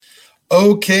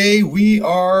Okay, we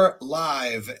are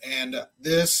live, and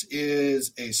this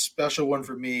is a special one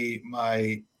for me.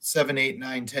 My 7, 8,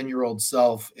 9, 10-year-old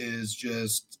self is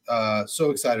just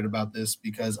so excited about this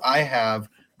because I have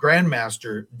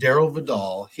Grandmaster Darryl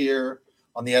Vidal here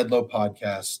on the Edlow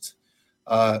podcast.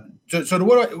 So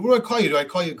what do I call you? Do I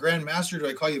call you Grandmaster? Do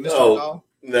I call you Mr. No, Vidal?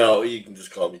 no, you can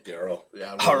just call me Darryl.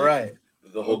 Yeah, All really. right.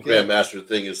 The whole Okay. Grandmaster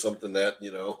thing is something that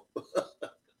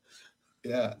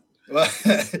Yeah. Well,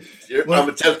 I'm well,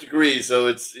 a 10th degree, so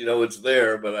it's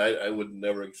there, but I would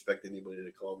never expect anybody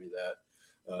to call me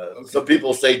that. okay. Some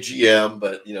people say GM,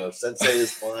 but Sensei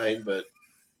is fine. But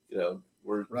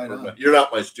Right on. you're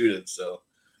not my student, so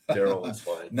Darryl is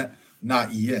fine.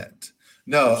 Not yet.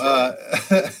 No.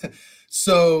 That's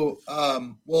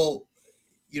right. Well,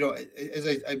 as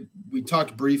we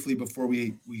talked briefly before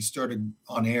we started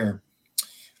on air.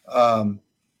 Um,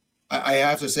 I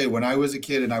have to say, when I was a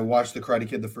kid and I watched The Karate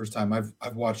Kid the first time,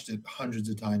 I've watched it hundreds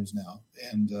of times now,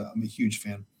 and I'm a huge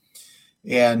fan.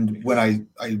 And when I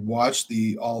watched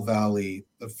the All Valley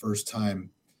the first time,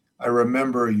 I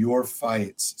remember your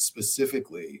fights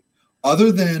specifically. Other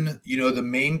than the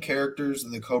main characters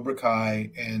in the Cobra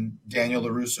Kai and Daniel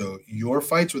LaRusso, your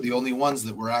fights were the only ones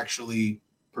that were actually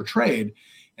portrayed.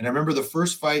 And I remember the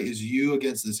first fight is you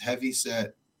against this heavy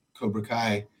set Cobra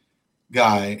Kai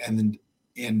guy, and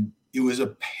it was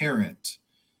apparent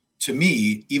to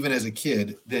me, even as a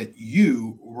kid, that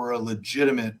you were a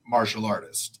legitimate martial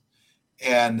artist,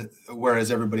 and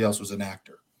whereas everybody else was an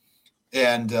actor.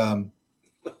 And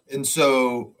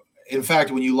so, in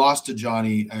fact, when you lost to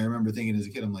Johnny, I remember thinking as a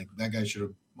kid, I'm like, that guy should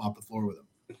have mopped the floor with him.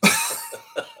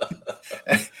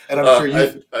 And I'm sure I,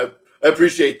 you. I I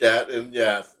appreciate that, and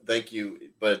yeah, thank you.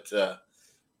 But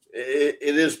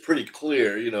it is pretty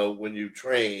clear, when you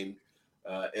train,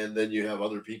 and then you have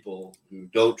other people who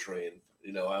don't train.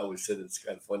 I always said it's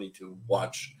kind of funny to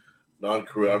watch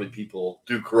non-karate people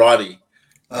do karate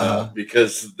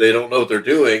because they don't know what they're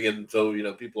doing, and so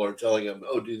people are telling them,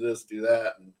 "Oh, do this, do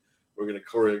that," and we're going to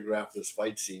choreograph this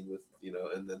fight scene with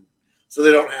and then so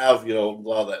they don't have a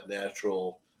lot of that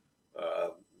natural, uh,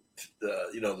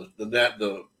 the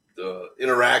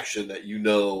interaction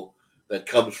that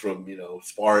comes from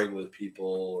sparring with people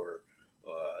or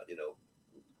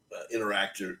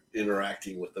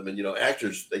interacting with them. And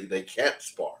actors, they can't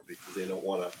spar because they don't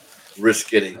want to risk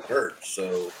getting hurt,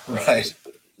 so Right.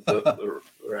 they're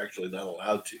actually not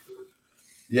allowed to.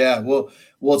 Yeah, well,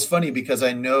 it's funny because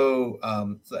I know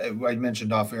I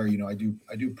mentioned off air. I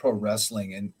do pro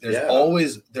wrestling, and there's Yeah.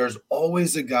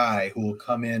 always a guy who will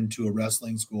come into a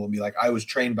wrestling school and be like, "I was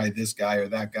trained by this guy or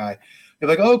that guy." You're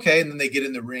like, "Okay," and then they get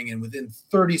in the ring, and within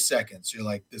 30 seconds, you're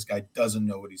like, "This guy doesn't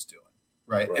know what he's doing."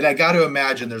 Right? And I Right. got to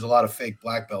imagine there's a lot of fake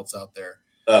black belts out there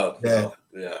Oh, that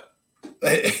well, yeah.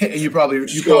 you probably you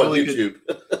Just go on probably could. YouTube.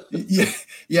 Yeah,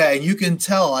 yeah, and you can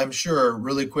tell, I'm sure,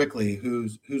 really quickly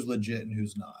who's legit and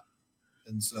who's not.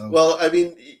 And so, Well, I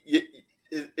mean,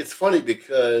 it's funny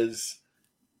because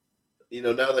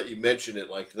now that you mention it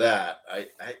like that,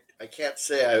 I can't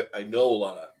say I know a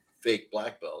lot of fake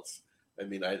black belts. I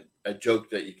mean, I joke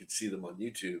that you could see them on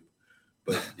YouTube,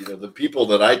 but the people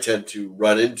that I tend to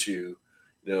run into,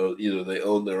 either they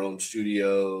own their own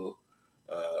studio,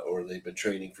 or they've been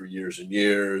training for years and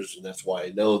years, and that's why I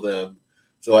know them.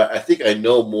 So I think I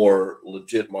know more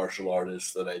legit martial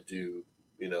artists than I do,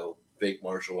 fake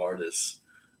martial artists.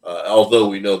 Although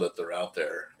we know that they're out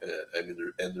there. I mean,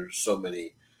 there's so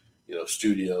many,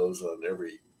 studios on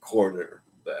every corner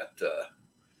that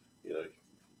you know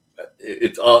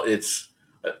it's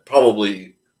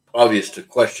probably obvious to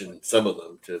question some of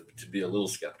them, to be a little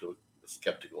skeptical.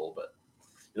 But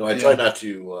I try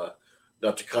yeah,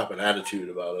 not to cop an attitude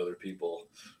about other people,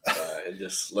 and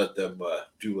just let them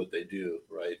do what they do,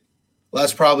 right? well,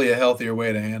 that's probably a healthier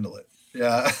way to handle it.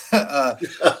 Yeah,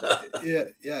 yeah,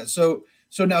 yeah. So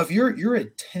now, if you're a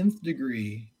 10th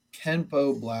degree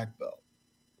Kenpo black belt,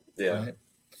 Yeah. right,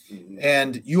 Mhm.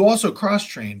 and you also cross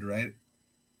trained, right?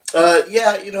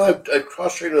 Yeah, I've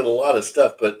cross trained in a lot of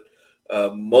stuff, but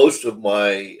most of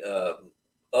my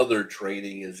other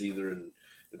training is either in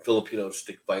Filipino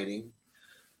stick fighting.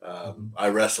 Mhm. I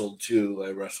wrestled too.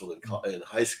 I wrestled in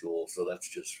high school, so that's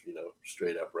just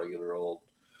straight up regular old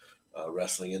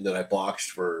wrestling. And then I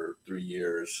boxed for 3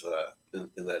 years in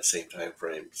that same time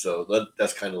frame. So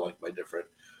that's kind of like my different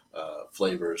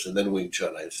flavors. And then Wing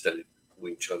Chun, I studied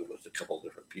Wing Chun with a couple of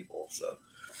different people. So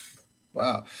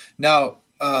Wow. Now,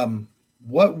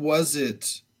 what was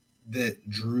it that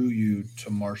drew you to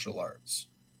martial arts?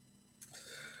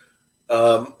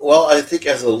 well, I think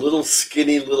as a little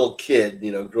skinny little kid,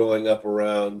 growing up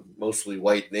around mostly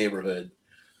white neighborhood,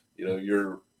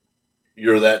 you're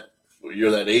that.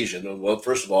 you're that Asian. Well,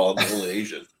 first of all, I'm the only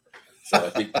Asian, so I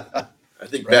think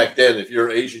Right. back then, if you're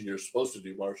Asian, you're supposed to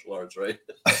do martial arts, right?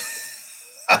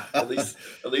 at least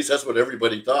that's what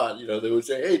everybody thought. They would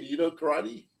say, "Hey, do you know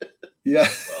karate?" Yeah.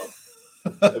 Well,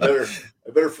 I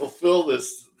better fulfill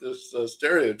this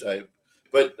stereotype.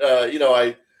 But I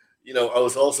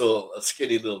was also a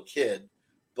skinny little kid,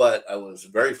 but I was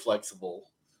very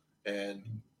flexible, and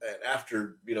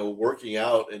after working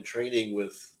out and training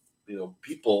with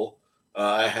people,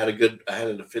 I had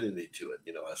an affinity to it.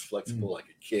 I was flexible. I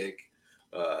could kick.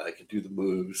 I could do the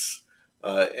moves.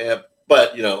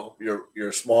 But you're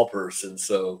a small person,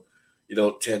 so you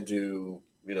don't tend to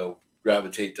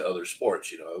gravitate to other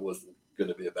sports. I wasn't going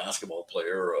to be a basketball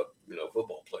player or a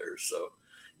football player, so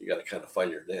you got to kind of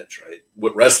find your niche, right?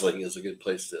 What Wrestling is a good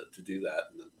place to do that,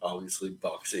 and then obviously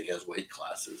boxing has weight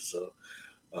classes, so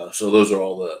those are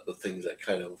all the things that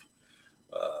kind of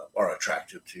are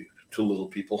attractive to little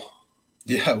people.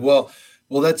 Yeah, well,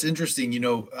 that's interesting.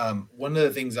 One of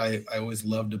the things I always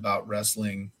loved about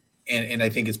wrestling, and I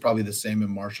think it's probably the same in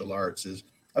martial arts, is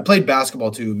I played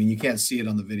basketball too. I mean, you can't see it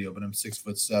on the video, but I'm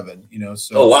 6'7", Oh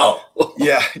so wow,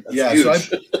 yeah, that's yeah.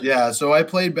 huge. So I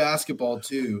played basketball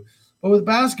too. But with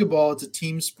basketball, it's a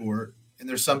team sport, and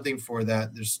there's something for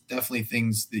that. There's definitely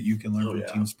things that you can learn Oh from yeah,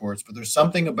 team sports, but there's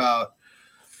something about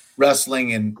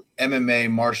wrestling and MMA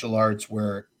martial arts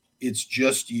where it's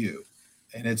just you,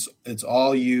 and it's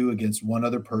all you against one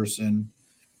other person,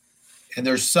 and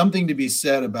there's something to be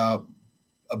said about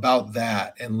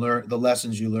that and learn the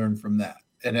lessons you learn from that.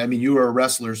 And I mean, you were a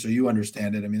wrestler, so you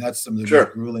understand it. I mean, that's some of the most sure,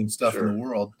 grueling stuff in the sure.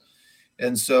 world.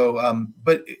 And so,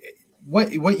 but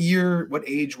what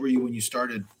age were you when you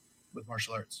started with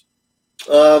martial arts?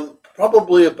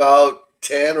 Probably about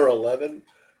 10 or 11,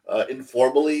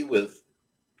 informally with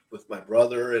my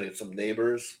brother and some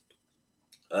neighbors,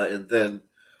 and then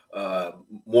uh,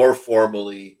 more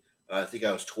formally, I think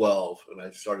I was 12, and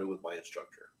I started with my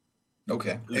instructor,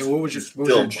 Okay. And who's who's what was your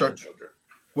still my instructor? instructor,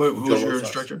 Who Joe was your Rosas.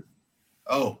 instructor?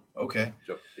 Oh, okay.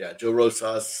 Joe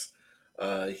Rosas.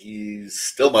 He's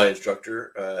still my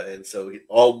instructor, and so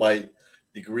all my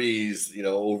degrees,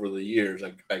 over the years,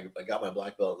 I got my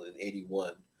black belt in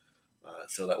 '81.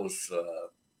 So that was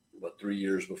about 3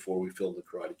 years before we filmed the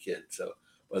Karate Kid. So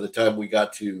by the time we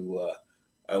got to,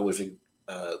 I was in,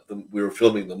 we were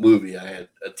filming the movie. I had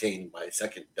attained my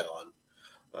second dan,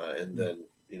 and then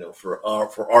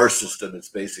for our system, it's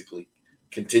basically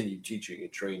continued teaching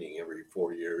and training every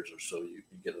 4 years or so. You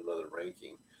get another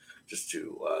ranking, just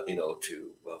to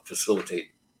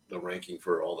facilitate the ranking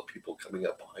for all the people coming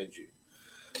up behind you.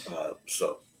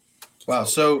 So that's Wow. how it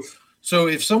So goes. so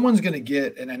if someone's going to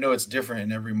get, and I know it's different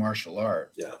in every martial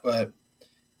art, Yeah. but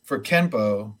for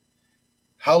Kenpo,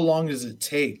 how long does it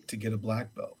take to get a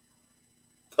black belt?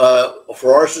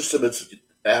 For our system, it's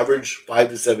average 5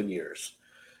 to 7 years.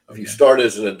 If you Okay. start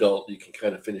as an adult, you can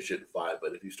kind of finish it in 5.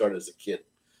 But if you start as a kid,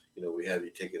 we have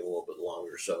you take it a little bit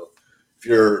longer. So if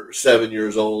you're 7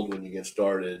 years old when you get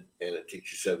started, and it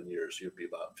takes you 7 years, you'll be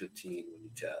about 15 when you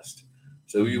test.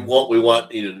 So Mhm. we want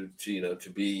to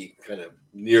be kind of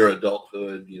near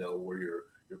adulthood, where your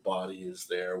body is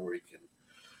there, where you can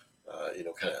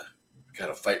kind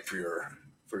of fight for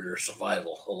your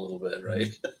survival a little bit,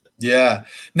 right? Yeah.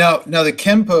 Now the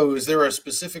Kenpo, is there a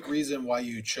specific reason why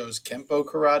you chose Kenpo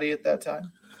karate at that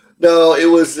time? No, it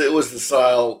was the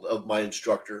style of my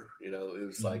instructor. It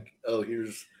was Mhm. like, oh,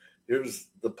 here's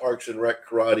the Parks and Rec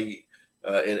karate,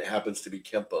 and it happens to be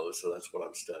Kempo, so that's what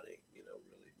I'm studying.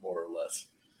 Really more or less.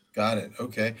 Got it.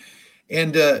 Okay.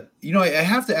 And I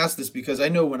have to ask this because I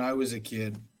know when I was a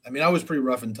kid, I mean, I was pretty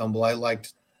rough and tumble. I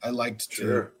liked to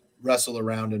Sure, wrestle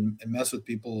around and mess with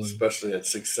people, and especially at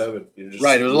 6'7",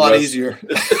 right, it was a you lot rest. easier.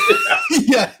 Yeah,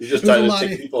 Yeah, you're it just was a trying to lot.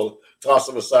 take people, toss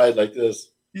them aside like this.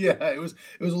 Yeah, it was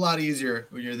a lot easier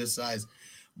when you're this size.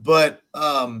 But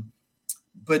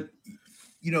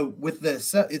with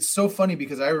this, it's so funny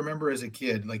because I remember as a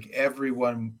kid, like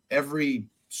every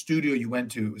studio you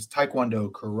went to, it was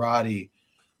taekwondo, karate.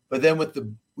 But then with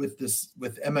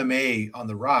MMA on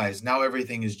the rise, now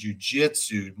everything is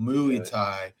jujitsu, Muay Right.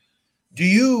 Thai. Do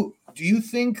you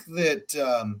think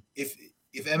that if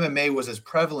MMA was as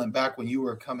prevalent back when you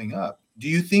were coming up, do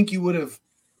you think you would have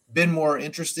been more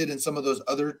interested in some of those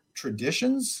other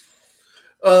traditions?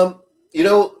 Um, you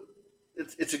know,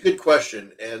 it's a good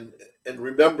question, and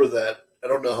remember that I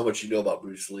don't know how much you know about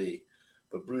Bruce Lee,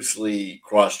 but Bruce Lee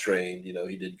cross trained. He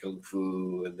did kung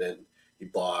fu, and then he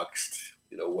boxed.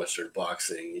 Western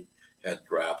boxing. He had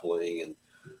grappling and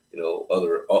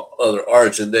other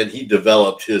arts, and then he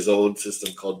developed his own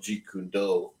system called Jeet Kune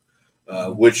Do,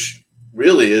 Mhm. which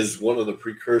really is one of the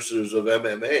precursors of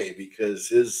MMA because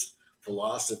his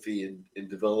philosophy in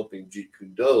developing Jeet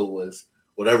Kune Do was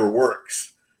whatever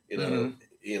works. You know,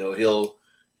 Mm-hmm. he'll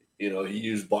he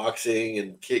used boxing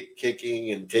and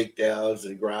kicking and takedowns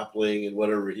and grappling and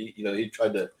whatever. He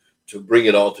tried to bring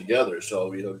it all together.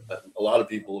 So a lot of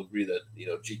people agree that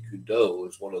Jeet Kune Do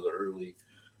was one of the early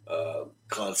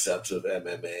concepts of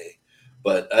MMA,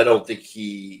 but I don't think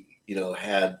he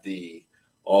had the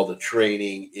all the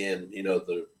training in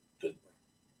the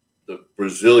the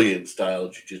Brazilian style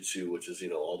jiu-jitsu, which is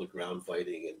all the ground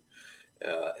fighting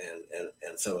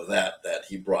and some of that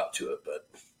he brought to it.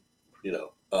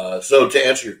 But so to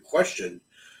answer your question,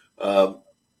 um,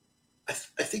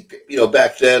 I think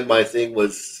back then my thing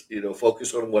was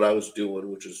focus on what I was doing,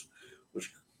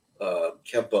 which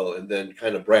Kenpo, and then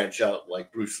kind of branch out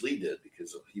like Bruce Lee did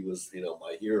because he was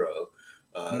my hero,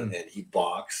 Mm. and he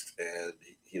boxed and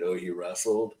he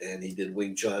wrestled and he did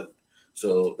Wing Chun,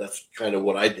 so that's kind of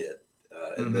what I did,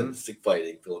 and then Mm-hmm. stick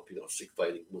fighting, Filipino stick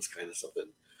fighting was kind of something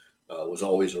was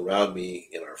always around me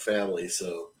in our family,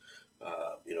 so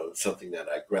it's something that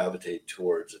I gravitate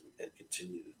towards and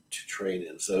continue to train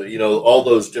in. So all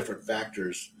those different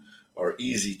factors are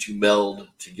easy to meld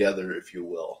together, if you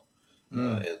will,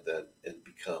 Mm. and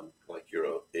become like your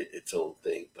own its own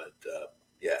thing. But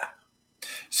yeah,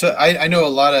 So I know a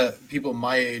lot of people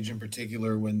my age in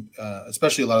particular, when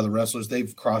especially a lot of the wrestlers,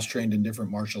 they've cross trained in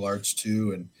different martial arts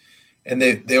too, and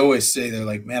they always say they're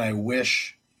like, man, I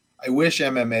wish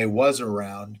MMA was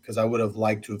around because I would have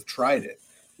liked to have tried it.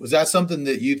 Was that something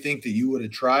that you think that you would have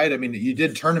tried? I mean, you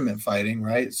did tournament fighting,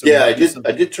 right? So would yeah, I that be did. I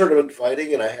something? did tournament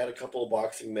fighting, and I had a couple of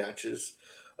boxing matches.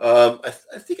 I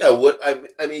think I would.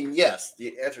 I mean, yes.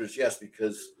 The answer is yes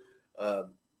because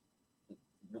um,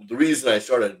 the reason I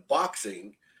started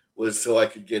boxing was so I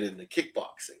could get into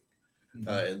kickboxing. Mm-hmm.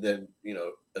 And then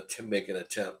make an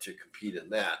attempt to compete in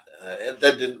that, and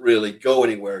that didn't really go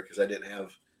anywhere because I didn't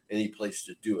have any place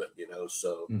to do it.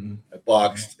 So I Mm-hmm.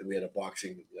 boxed, and we had a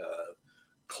boxing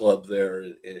club there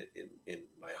in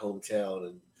my hometown,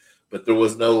 and but there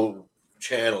was no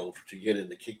channel to get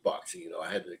into kickboxing.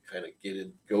 I had to kind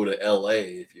of go to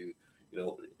LA if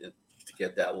to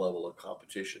get that level of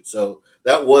competition. So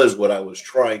that was what I was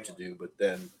trying to do, but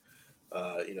then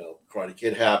Karate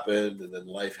Kid happened, and then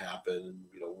life happened,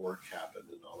 and work happened,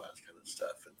 and all that kind of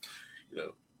stuff. And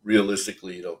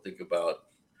realistically, you don't think about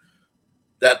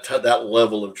that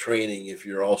level of training if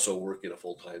you're also working a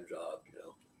full time job.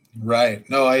 Right.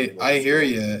 No, I hear So,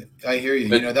 you. I hear you.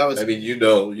 but That I was mean,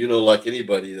 like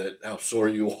anybody, that how sore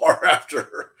you are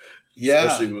after, yeah.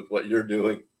 especially with what you're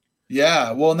doing.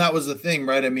 Yeah, well, and that was the thing,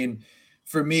 right? I mean,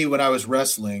 for me, when I was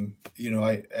wrestling,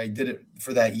 I did it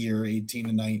for that year, 18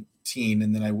 to 19,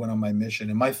 and then I went on my mission.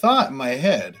 And my thought in my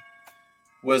head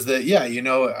was that, yeah,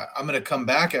 I'm going to come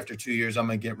back after 2 years. I'm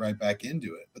going to get right back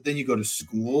into it. But then you go to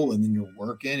school and then you're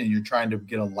working and you're trying to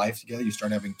get a life together. You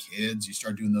start having kids, you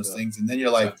start doing those Yeah, things. And then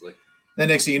you're like, exactly. then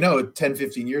next thing you know, 10,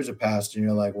 15 years have passed and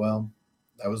you're like, well,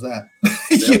 that was that,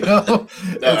 Yep. No,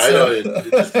 And I know so,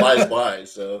 it just flies by.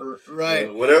 So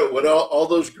right. whatever, what all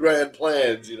those grand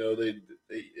plans, they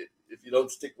if you don't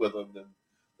stick with them, then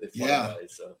they fly Yeah. by.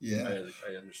 So Yeah.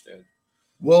 I understand.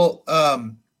 Well,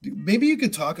 maybe you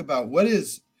could talk about what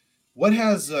has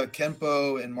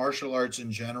Kenpo and martial arts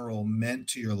in general meant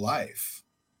to your life?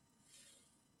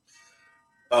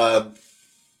 Um,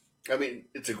 I mean,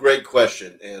 it's a great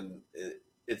question, and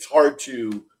it's hard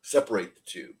to separate the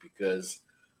two because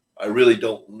I really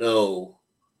don't know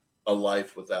a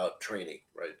life without training,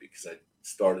 right? Because I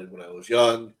started when I was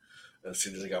young. As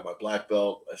soon as I got my black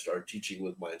belt, I started teaching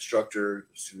with my instructor.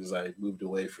 As soon as I moved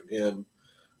away from him,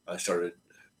 I started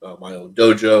my own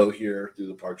dojo here through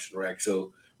the Parks and Rec.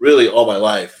 So really, all my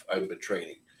life, I've been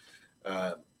training.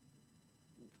 Uh,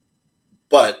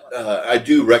 but I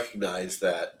do recognize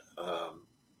that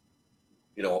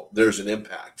there's an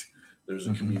impact. There's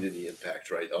a Hmm. community impact,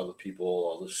 right? All the people,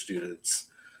 all the students,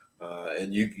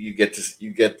 and you get to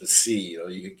see,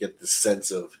 you get the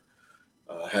sense of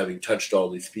having touched all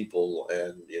these people,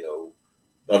 and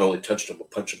not only touched them,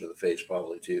 but punch them in the face,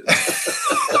 probably too.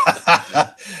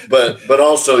 But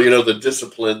also the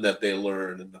discipline that they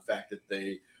learn, and the fact that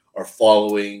they are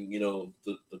following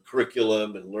the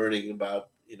curriculum and learning about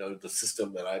the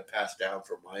system that I passed down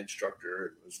from my instructor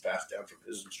and was passed down from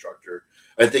his instructor.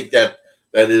 I think that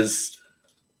is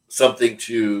something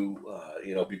to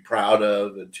be proud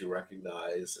of and to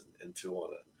recognize, and to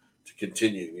want to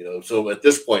continue. So at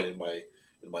this point in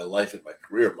my life, in my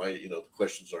career, the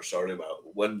questions are starting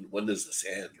about when does this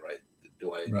end, right?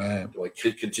 Do I Right. do I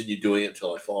continue doing it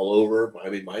until I fall over? I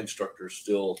mean, my instructor is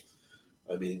still,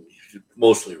 I mean, he's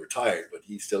mostly retired, but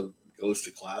he still goes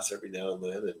to class every now and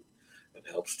then, and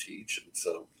helps teach. And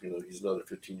so, he's another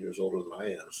 15 years older than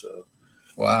I am. So,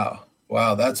 Wow,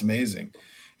 that's amazing.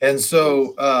 And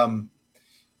so,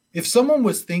 if someone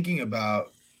was thinking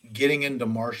about getting into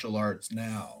martial arts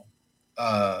now,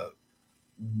 uh,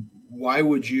 why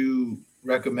would you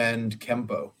recommend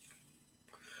Kenpo?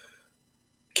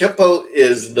 Kenpo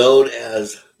is known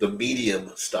as the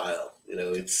medium style.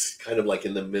 It's kind of like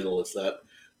in the middle. It's not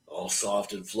all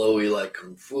soft and flowy like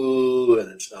Kung Fu,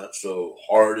 and it's not so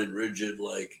hard and rigid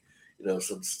like,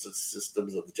 some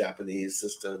systems of the Japanese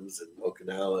systems and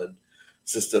Okinawan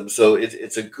systems. So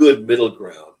it's a good middle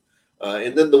ground.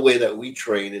 And then the way that we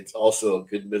train, it's also a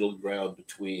good middle ground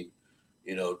between,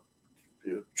 you know,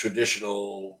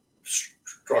 traditional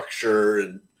structure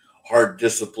and hard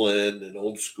discipline and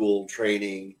old school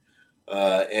training,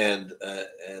 uh, and uh,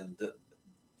 and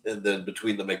and then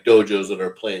between the McDojos that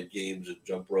are playing games and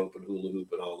jump rope and hula hoop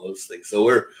and all those things.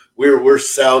 So we're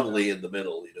soundly in the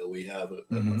middle. We have a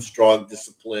Hmm. strong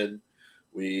discipline.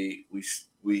 We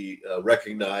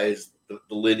recognize the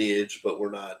lineage, but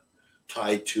we're not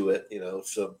tied to it.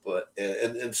 So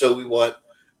and so we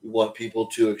want people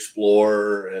to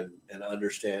explore and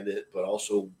understand it, but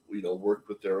also work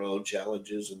with their own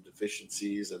challenges and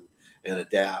deficiencies and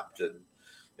adapt and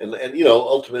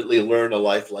ultimately learn a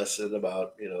life lesson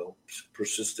about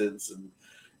persistence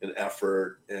and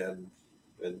effort and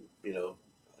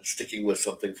sticking with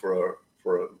something for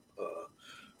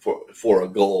a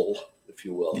goal, if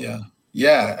you will. Yeah.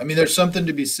 Yeah. I mean, there's something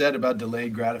to be said about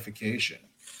delayed gratification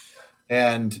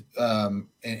and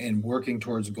working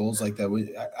towards goals like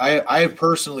that. I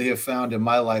personally have found in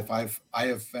my life, I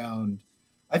have found,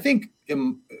 I think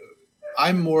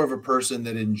I'm more of a person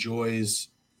that enjoys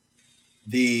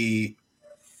the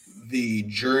the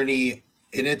journey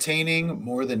in attaining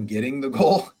more than getting the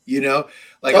goal.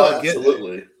 Like Oh,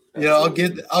 absolutely, I'll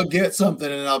absolutely. get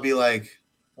something and I'll be like,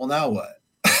 well, now what?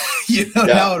 Yeah,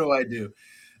 Now what do I do?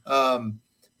 Um,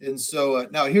 and so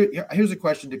now here's a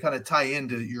question to kind of tie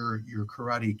into your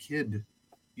Karate Kid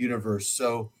universe.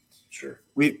 So sure.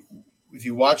 we if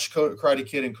you watch Karate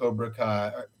Kid and Cobra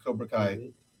Kai, Hmm.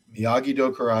 Miyagi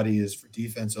Do karate is for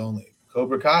defense only.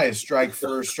 Cobra Kai is strike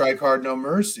first, strike hard, no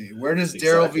mercy. Where does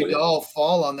Darryl Exactly. Vidal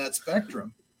fall on that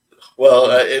spectrum? Well,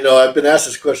 I've been asked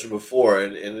this question before,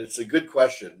 and it's a good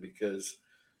question because,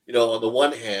 on the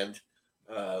one hand,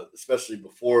 especially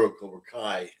before Cobra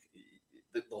Kai,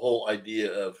 the whole idea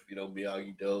of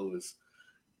Miyagi Do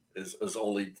is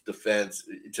only defense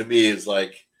to me is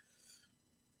like,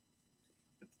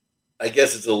 I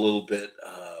guess it's a little bit,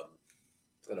 I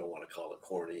don't want to call it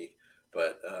corny,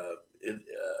 but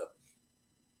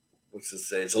what's to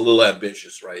say, it's a little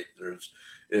ambitious, right?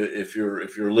 If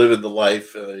you're living the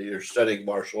life, you're studying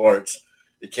martial arts,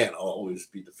 it can't always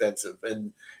be defensive.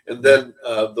 And Yeah. then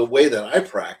the way that I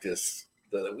practice,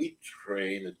 that we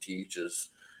train and teach, is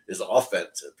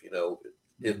offensive.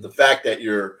 If the Mhm. fact that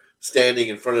you're standing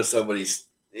in front of somebody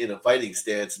in a fighting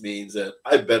stance means that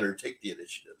I better take the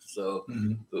initiative. So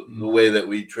Mhm. the Mhm. way that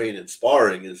we train in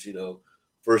sparring is,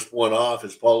 first one off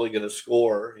is probably going to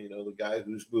score. The guy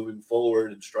who's moving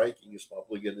forward and striking is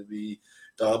probably going to be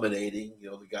dominating.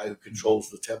 The guy who Mhm. controls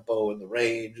the tempo and the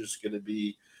range is going to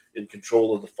be in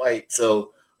control of the fight.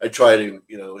 So I try to,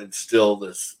 instill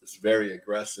this very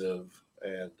aggressive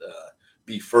and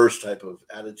be first type of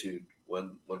attitude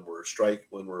when we're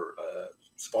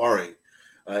sparring,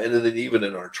 and then even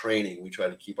in our training, we try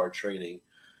to keep our training,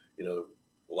 you know,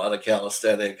 a lot of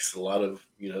calisthenics, a lot of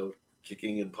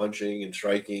kicking and punching and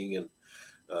striking, and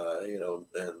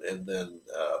and then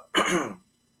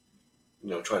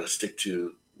trying to stick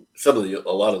to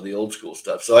a lot of the old school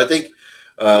stuff. So I think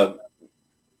uh,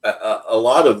 a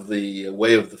lot of the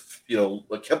way of the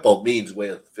what Kempo means, way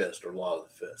of the fist or law of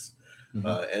the fist,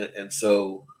 Mhm. and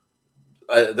so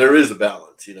there is a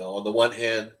balance. On the one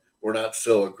hand, we're not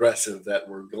so aggressive that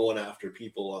we're going after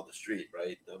people on the street,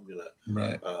 right?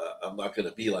 Right. I'm not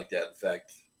gonna be like that. In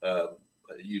fact,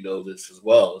 this as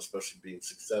well, especially being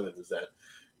 6'7", is that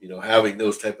having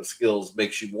those type of skills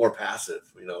makes you more passive,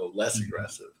 less Mhm.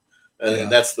 aggressive, and Yeah.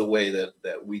 that's the way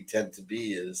that we tend to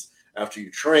be. Is after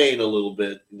you train a little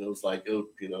bit, it's like, oh,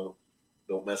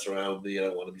 don't mess around with me. I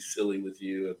don't want to be silly with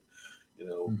you, and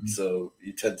Mhm. so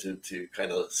you tend to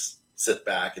kind of sit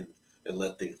back and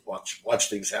let things watch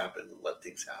things happen and let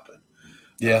things happen.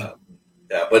 Yeah. Uh,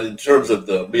 yeah, but in terms of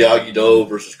the Miyagi Do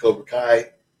versus Cobra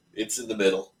Kai, it's in the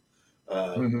middle.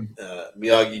 Mhm.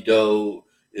 Miyagi Do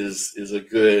is a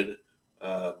good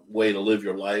way to live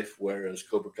your life, whereas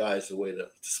Cobra Kai is a way to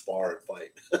spar and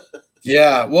fight.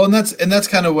 Yeah. Well, and that's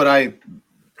kind of what I've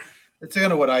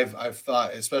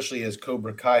thought, especially as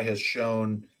Cobra Kai has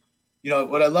shown.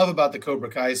 what I love about the Cobra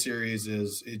Kai series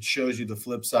is it shows you the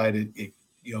flip side.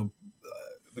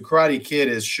 The Karate Kid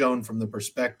is shown from the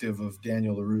perspective of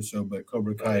Daniel LaRusso, but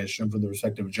Cobra Kai Right. is shown from the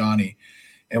perspective of Johnny.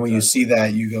 And when you Exactly. see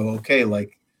that, you go, okay,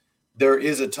 like there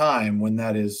is a time when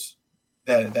that is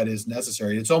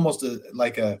necessary. It's almost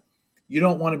like you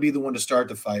don't want to be the one to start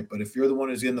the fight, but if you're the one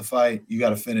who's in the fight, you got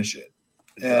to finish it.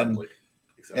 And Exactly.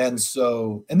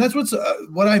 Exactly. and that's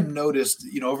what I've noticed.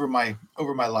 Over my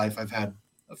life, I've had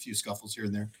a few scuffles here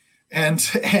and there,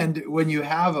 and when you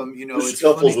have them, Who it's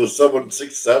scuffles funny. with someone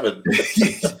 6'7"?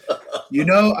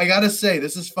 I gotta say,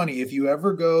 this is funny. If you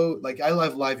ever go, like, I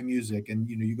love live music, and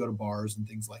you go to bars and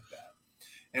things like that.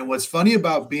 And what's funny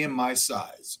about being my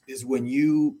size is when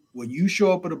you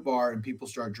show up at a bar and people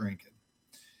start drinking,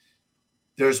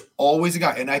 there's always a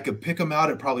guy, and I could pick him out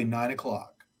at probably 9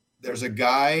 o'clock. There's a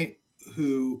guy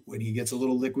who, when he gets a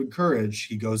little liquid courage,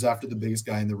 he goes after the biggest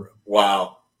guy in the room.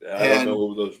 Wow. I don't know And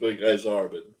who those big guys are,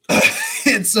 but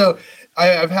and so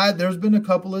there's been a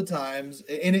couple of times,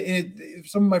 and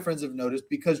some of my friends have noticed,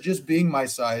 because just being my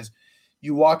size,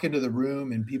 you walk into the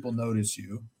room and people notice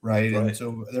you, right? And right.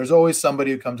 so there's always somebody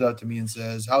who comes up to me and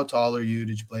says, "How tall are you?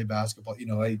 Did you play basketball?"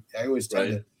 I always tend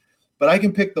Right. to, but I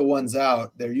can pick the ones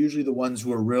out. They're usually the ones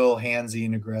who are real handsy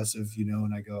and aggressive,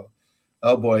 and I go,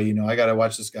 "Oh boy, I got to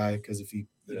watch this guy, because if he,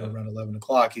 around 11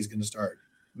 o'clock, he's going to start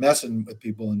messing with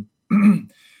people." And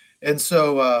and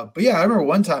so, but yeah, I remember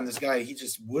one time this guy, he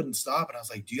just wouldn't stop, and I was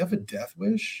like, "Do you have a death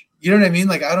wish?" You know what I mean?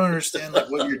 Like, I don't understand like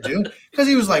what you're doing, because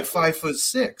he was like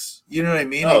 5'6". You know what I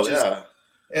mean? It Oh just yeah.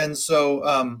 And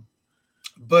so,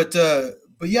 but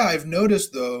yeah, I've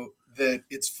noticed though that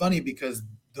it's funny, because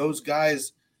those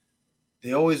guys,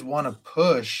 they always want to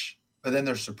push, but then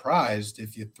they're surprised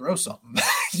if you throw something.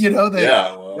 Yeah.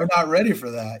 They're Well. not ready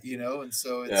for that. And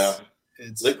so Yeah.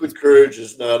 it's Liquid courage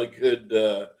is not a good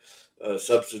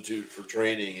substitute for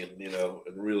training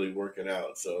and really working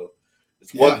out. So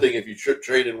it's one yeah, thing if you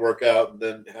train and work out and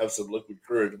then have some liquid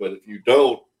courage, but if you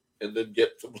don't and then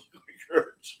get some liquid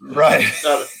courage, right. it's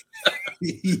not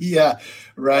Yeah, not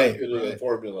right, good a right.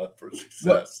 formula for Well,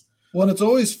 success. well, and it's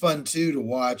always fun too to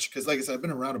watch, because, like I said, I've been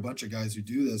around a bunch of guys who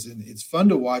do this, and it's fun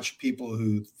to watch people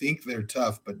who think they're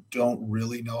tough but don't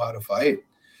really know how to fight.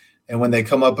 And when they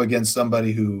come up against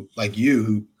somebody who, like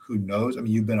you, who knows, I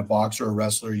mean, you've been a boxer, a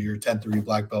wrestler, you're 10th degree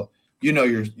black belt,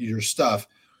 your stuff.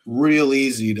 Real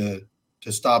easy to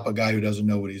stop a guy who doesn't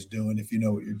know what he's doing if you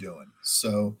know what you're doing.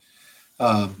 So,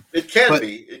 It can but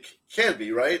be. It can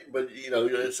be, right? But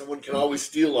someone can always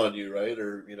steal on you, right?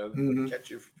 Or mhm. catch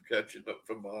you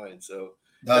from behind. So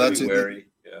No, got to be that's it. wary.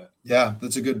 Yeah. Yeah,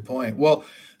 that's a good point. Well,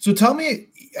 so tell me,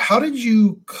 how did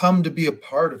you come to be a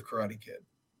part of Karate Kid?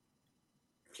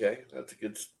 Okay, that's a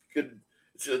good.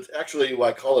 It's actually why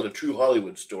I call it a true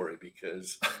Hollywood story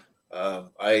because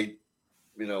I,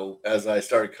 as I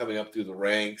started coming up through the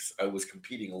ranks, I was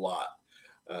competing a lot,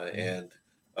 and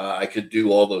I could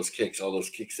do all those kicks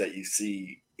that you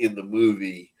see in the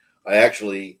movie. I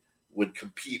actually would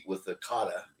compete with the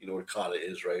kata. You know what kata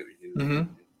is, right? When Mm-hmm. you're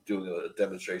doing a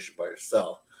demonstration by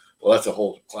yourself. Well, that's a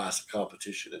whole class of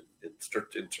competition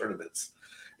in tournaments,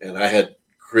 and I had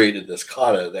created this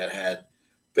kata that had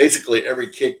basically every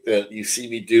kick that you see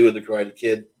me do in the Karate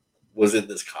Kid was in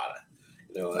this kata.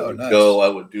 I Oh, would nice. go, I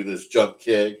would do this jump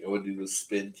kick, I would do this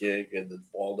spin kick, and then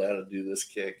fall down and do this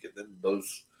kick, and then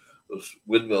those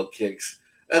windmill kicks.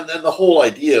 And then the whole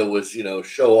idea was,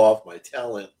 show off my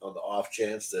talent on the off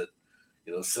chance that,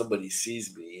 somebody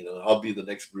sees me, I'll be the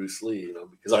next Bruce Lee,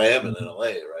 because I am in Mhm.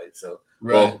 LA, right? So,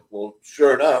 Right.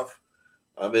 sure enough,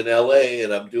 I'm in LA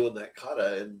and I'm doing that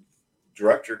kata, and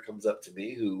director comes up to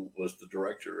me who was the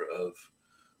director of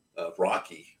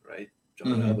Rocky, right?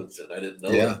 John Hmm. Evanson. I didn't know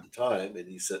it Yeah. at the time, and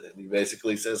he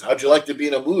basically says, "How'd you like to be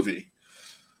in a movie?"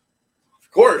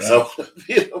 Of course, I Yeah. want to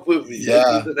be in a movie. You'll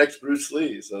be Yeah. the next Bruce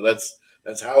Lee. So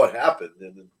that's how it happened.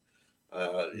 And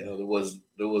Yeah. there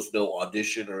was no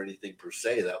audition or anything per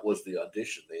se. That was the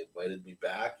audition. They invited me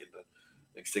back, and the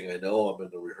next thing I know, I'm in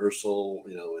the rehearsal.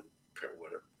 In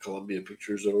whatever Columbia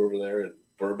Pictures over there in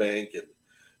Burbank, and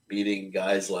meeting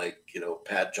guys like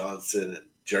Pat Johnson and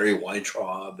Jerry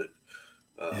Weintraub and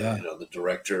Yeah. the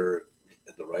director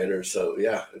and the writer. So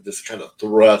yeah, it just kind of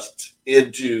thrust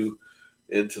into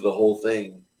the whole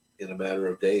thing in a matter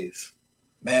of days.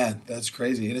 Man, that's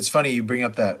crazy. And it's funny you bring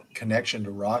up that connection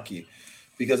to Rocky,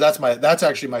 because that's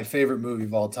actually my favorite movie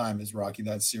of all time is Rocky,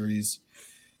 that series.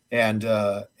 And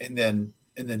then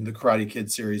the Karate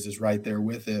Kid series is right there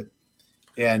with it.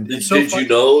 And it's Did, so did you funny.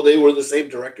 know they were the same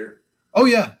director? Oh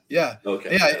yeah, yeah.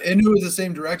 Okay, Yeah, yeah. I knew it was the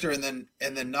same director. And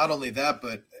then not only that,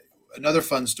 but another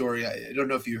fun story. I don't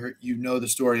know if you know the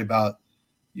story about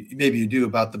maybe you do,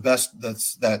 about the best.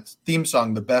 That theme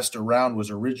song, "The Best Around," was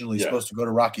originally Yeah, supposed to go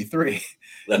to Rocky 3.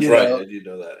 that's You right. know, I do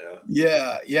know that.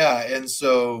 yeah, and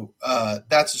so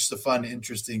that's just a fun,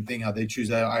 interesting thing how they choose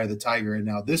that Eye of the Tiger. And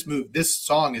now this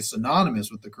song is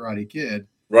synonymous with the Karate Kid.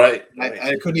 Right, I, right.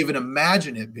 I couldn't even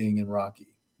imagine it being in Rocky.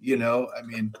 I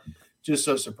mean, just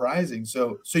so surprising.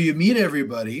 So you meet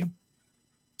everybody,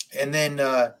 and then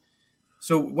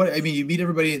so what? I mean, you meet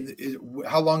everybody.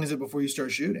 How long is it before you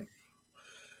start shooting?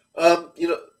 You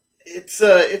know, it's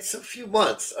a few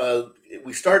months.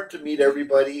 We start to meet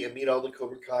everybody and meet all the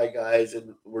Cobra Kai guys,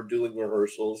 and we're doing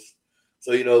rehearsals.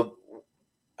 So I don't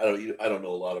know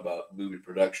a lot about movie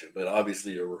production, but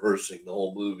obviously you're rehearsing the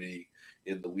whole movie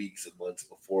in the weeks and months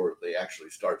before they actually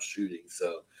start shooting.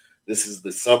 So this is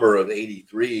the summer of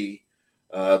 '83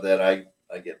 that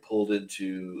I get pulled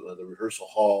into the rehearsal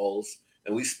halls,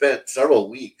 and we spent several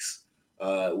weeks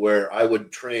where I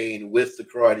would train with the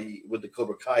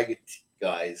Cobra Kai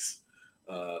guys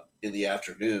in the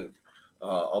afternoon.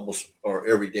 Almost or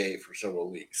every day for several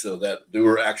weeks, so that they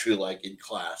were actually like in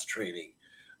class training.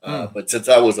 Hmm. But since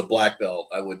I was a black belt,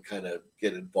 I would kind of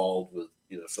get involved with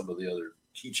some of the other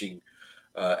teaching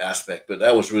aspect. But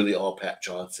that was really all Pat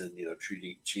Johnson,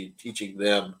 teaching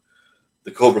them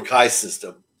the Cobra Kai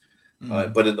system.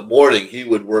 Hmm. But in the morning, he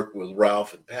would work with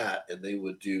Ralph and Pat, and they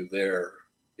would do their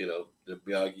the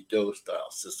Miyagi Do style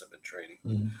system and training.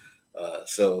 Hmm.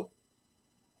 So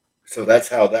that's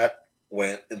how that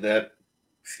went. And then,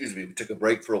 excuse me, we took a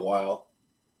break for a while,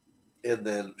 and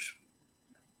then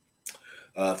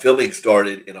filming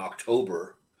started in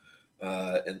October.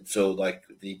 And so, like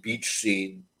the beach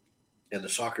scene and the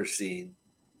soccer scene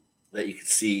that you could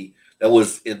see, that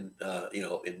was in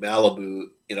Malibu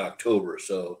in October.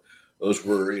 So those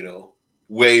were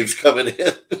waves coming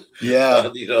in, Yeah.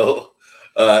 and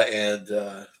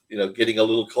getting a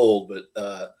little cold. But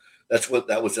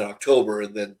that was in October,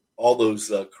 and then all those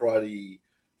karate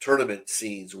tournament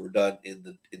scenes were done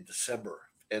in December,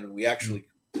 and we actually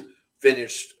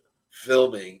finished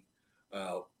filming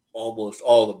uh, almost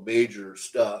all the major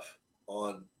stuff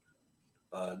on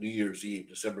New Year's Eve,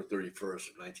 December 31st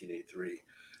of 1983.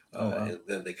 Oh wow. And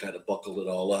then they kind of buckled it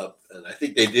all up. And I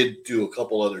think they did do a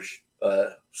couple other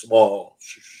small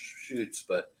shoots,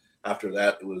 but after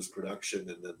that, it was production.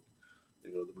 And then,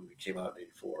 the movie came out in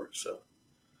 '84. So,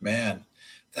 Man,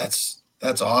 that's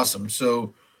awesome.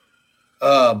 So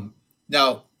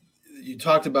now you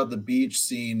talked about the beach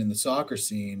scene and the soccer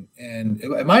scene, and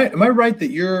am I right that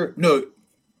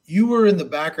you were in the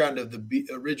background of the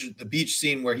beach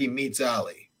scene where he meets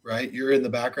Ali, right? You're in the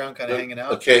background, kind of hanging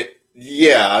out. okay.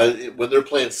 Yeah. When they're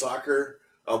playing soccer,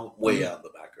 I'm way Mhm. out in the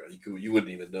background. You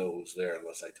wouldn't even know it was there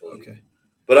unless I told you. Okay.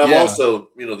 But I'm Yeah. also,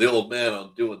 the old man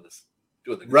on doing the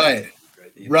karate Right. technique,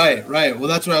 right? You know Right. that. Right. Well,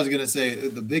 that's what I was going to say.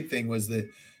 The big thing was that,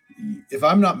 if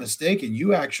I'm not mistaken,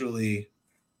 you actually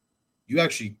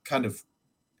kind of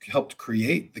helped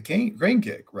create the grain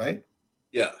kick, right?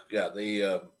 Yeah,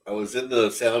 yeah. I was in the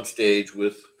sound stage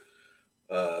with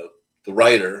uh, the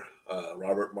writer,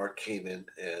 Robert Mark Kamen,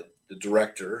 and the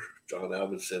director, John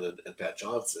Alvinson and Pat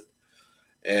Johnson.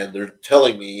 And they're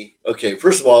telling me, okay,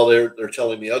 first of all, they're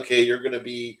telling me, okay, you're going to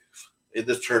be in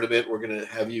this tournament. We're going to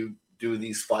have you do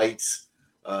these fights.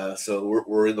 So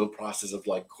we're in the process of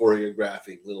like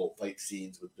choreographing little fight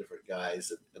scenes with different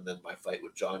guys, and then my fight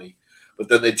with Johnny. But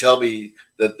then they tell me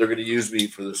that they're going to use me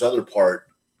for this other part,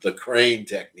 the crane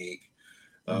technique.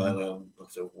 Mhm. I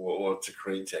said, well, what's a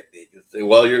crane technique? They say,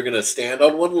 well, you're going to stand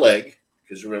on one leg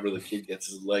because remember the kid gets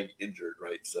his leg injured,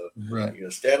 right? So Right. you're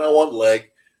going to stand on one leg.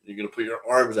 And you're going to put your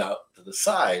arms out to the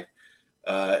side.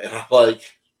 And I'm like,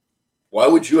 why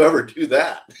would you ever do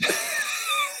that?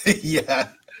 Yeah.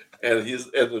 And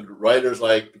the writer's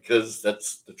like, because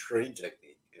that's the train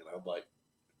technique. And I'm like,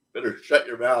 better shut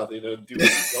your mouth, and do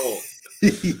what you're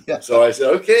told. Yeah. So I said,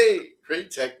 okay, crane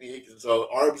technique. And so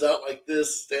arms out like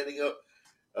this, standing up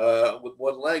with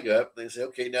one leg up. They say,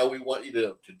 okay, now we want you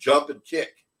to jump and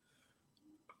kick.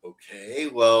 Okay,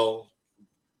 well,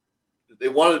 they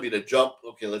wanted me to jump.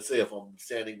 Okay, let's say if I'm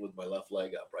standing with my left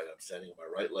leg up, right? I'm standing with my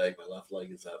right leg, my left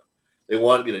leg is up. They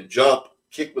wanted me to jump,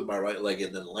 kick with my right leg,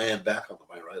 and then land back on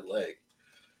my right leg.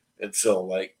 And so,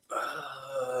 like,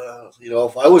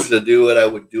 if I was to do it, I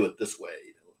would do it this way.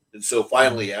 And so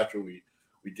finally, after we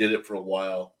did it for a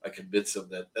while, I convinced them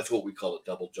that that's what we call a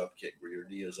double jump kick, where your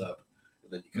knee is up,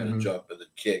 and then you kind of Mhm. jump and then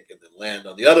kick and then land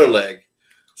on the other leg.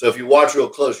 So if you watch real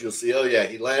close, you'll see, oh yeah,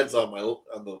 he lands on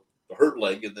the hurt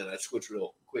leg, and then I switch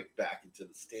real quick back into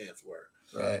the stance where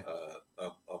Right.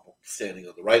 I'm standing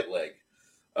on the right leg.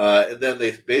 And then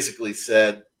they basically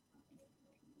said,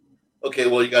 okay,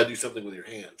 well, you got to do something with your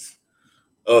hands.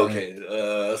 Right.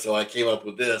 Okay, so I came up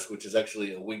with this, which is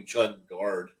actually a Wing Chun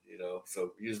guard.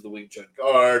 So use the Wing Chun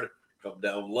guard, come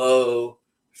down low,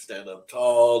 stand up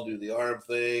tall, do the arm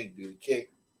thing, do the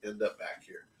kick, end up back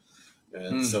here,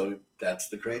 and Hmm. so that's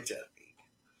the crane technique.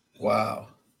 Wow.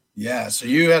 Yeah. So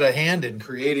you had a hand in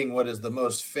creating what is one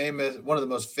of the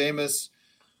most famous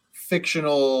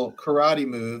fictional karate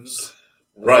moves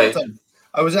of all Right, time.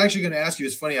 I was actually going to ask you.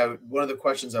 It's funny. One of the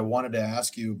questions I wanted to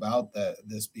ask you about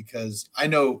this because I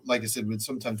know, like I said,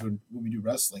 sometimes when we do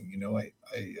wrestling,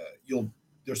 you'll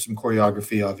there's some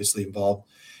choreography obviously involved,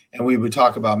 and we would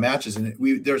talk about matches, and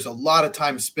there's a lot of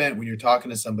time spent when you're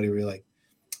talking to somebody where you're like,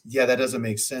 yeah, that doesn't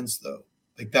make sense though.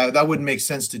 Like that wouldn't make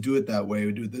sense to do it that way.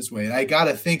 We do it this way. And I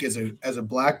gotta think as a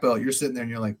black belt, you're sitting there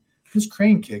and you're like, this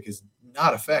crane kick is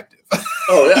not effective.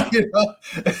 oh yeah. you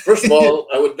know? First of all,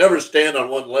 I would never stand on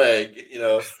one leg.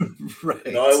 I Right.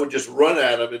 would just run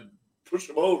at him and push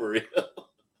him over.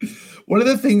 One of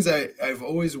the things I've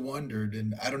always wondered,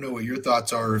 and I don't know what your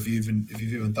thoughts are if you've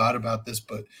even thought about this,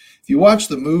 but if you watch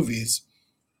the movies,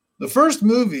 the first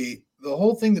movie, the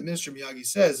whole thing that Mr. Miyagi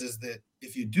says is that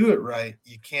if you do it right,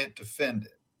 you can't defend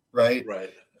it, right?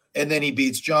 Right, And then he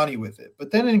beats Johnny with it.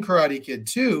 But then in Karate Kid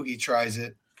 2, he tries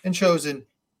it and Chosen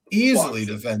easily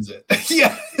blocks it. defends it.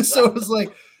 Yeah. So it's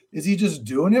like, is he just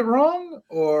doing it wrong?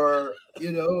 Or,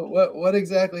 what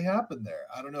exactly happened there?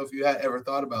 I don't know if you had ever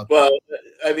thought about that. Well,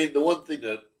 I mean, the one thing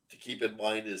to keep in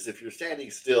mind is if you're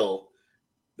standing still,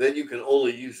 then you can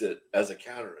only use it as a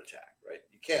counterattack, right?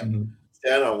 You can't Mhm.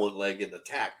 stand on one leg and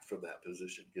attack from that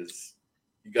position because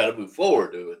you got to move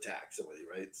forward to attack somebody,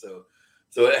 right? So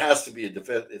it has to be a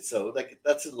defense. So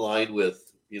that's in line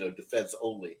with defense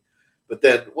only. But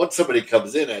then once somebody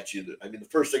comes in at you, I mean, the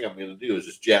first thing I'm going to do is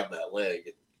just jam that leg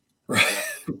and Right.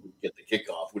 let get the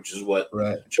kickoff, which is what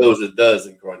Right. Chosen does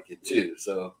in Karate Kid 2.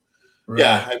 So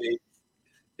yeah, Right. I mean,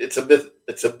 it's a myth.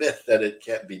 It's a myth that it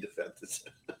can't be defended.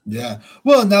 Yeah.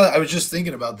 Well, now I was just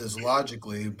thinking about this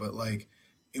logically, but like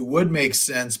it would make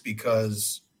sense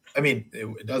because I mean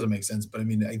it doesn't make sense, but I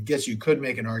mean I guess you could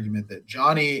make an argument that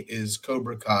Johnny is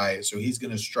Cobra Kai, so he's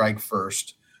going to strike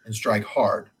first and strike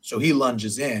hard. So he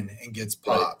lunges in and gets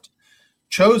Right. popped.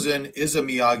 Chosen is a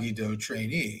Miyagi Do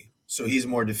trainee, so he's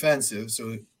more defensive,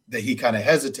 so that he kind of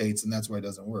hesitates, and that's why it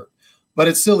doesn't work. But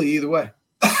it's silly either way.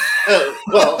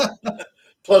 Well,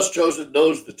 plus Chosen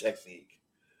knows the technique.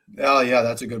 Oh yeah,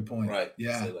 that's a good point. Right.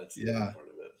 Yeah, So that's the other yeah. part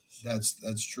of it.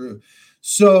 That's true.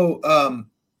 So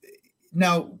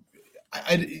now,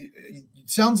 it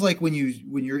sounds like when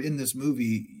you're in this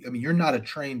movie, I mean, you're not a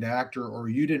trained actor, or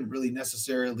you didn't really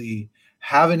necessarily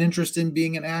have an interest in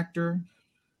being an actor.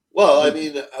 Well, I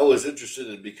mean, I was interested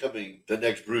in becoming the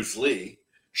next Bruce Lee,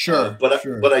 Sure, but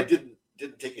sure. I didn't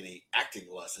take any acting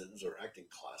lessons or acting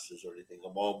classes or anything.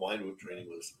 All mine with training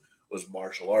was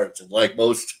martial arts, and like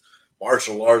most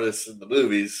martial artists in the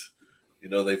movies,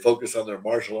 they focus on their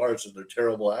martial arts and they're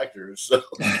terrible actors. So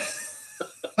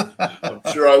I'm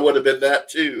sure I would have been that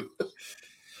too.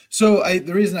 So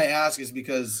the reason I ask is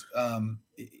because a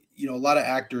lot of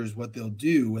actors, what they'll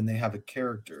do when they have a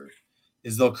character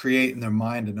is they'll create in their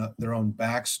mind their own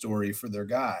backstory for their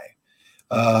guy.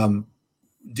 Um,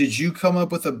 did you come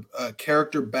up with a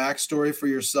character backstory for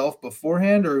yourself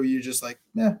beforehand, or were you just like,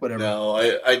 whatever? No,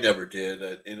 I never did,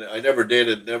 and I never did,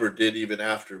 and never did even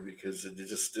after because it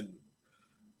just didn't.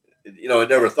 I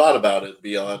never thought about it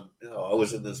beyond. I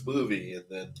was in this movie, and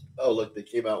then look, they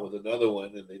came out with another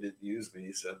one, and they didn't use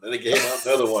me. So then it came out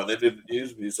another one, they didn't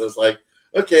use me. So it's like,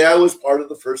 okay, I was part of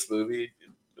the first movie,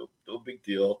 no big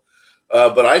deal.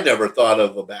 But I never thought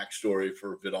of a backstory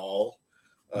for Vidal,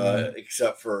 Mhm.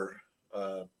 except for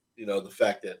the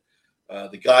fact that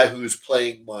the guy who's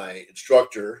playing my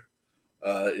instructor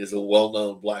is a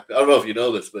well-known black. I don't know if you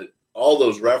know this, but all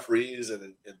those referees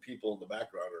and people in the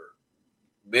background are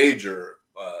major,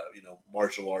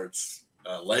 martial arts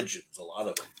legends. A lot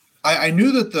of them. I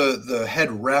knew that the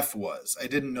head ref was. I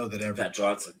didn't know that Pat everybody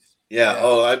Johnson. was. Yeah. Yeah.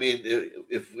 Oh, I mean,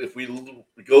 if we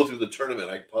go through the tournament,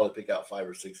 I could probably pick out 5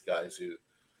 or 6 guys who,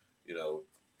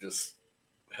 just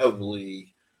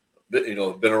heavily, been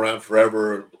around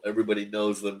forever. Everybody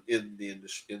knows them in the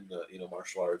industry, in the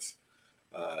martial arts.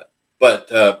 Uh, but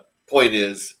point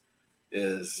is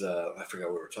I forgot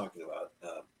what we were talking about.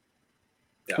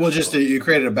 Yeah, Well, just so you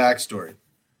created a backstory.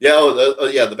 yeah,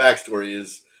 yeah. The backstory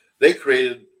is they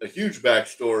created a huge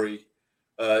backstory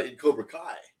in Cobra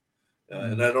Kai,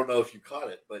 and Mhm. I don't know if you caught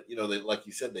it, but they, like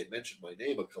you said, they mentioned my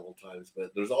name a couple times.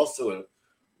 But there's also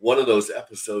one of those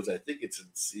episodes. I think it's in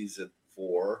season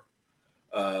 4,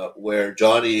 where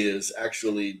Johnny is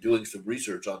actually doing some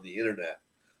research on the internet,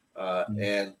 Mhm.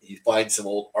 and he finds some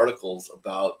old articles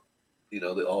about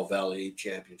the All Valley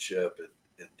Championship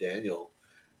and Daniel,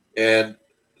 and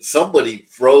somebody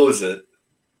froze it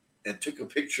and took a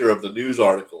picture of the news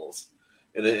articles.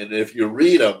 And if you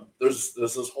read them, there's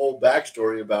this whole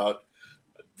backstory about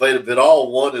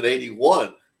Vidal won in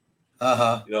 '81.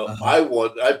 Uh-huh.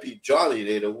 I beat Johnny in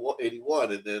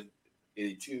 '81, and then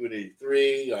 '82 and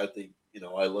 '83. I think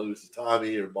I lose to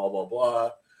Tommy or blah blah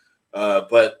blah.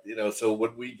 But so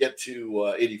when we get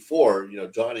to '84,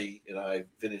 Johnny and I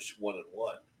finished 1-1.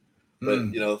 But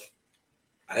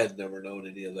I had never known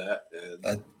any of that,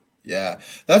 and yeah,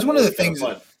 that's one of the kind of things.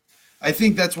 fun. I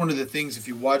think that's one of the things. If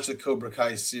you watch the Cobra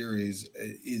Kai series,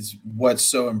 is what's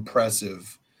so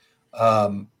impressive.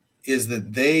 Is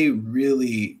that they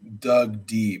really dug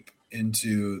deep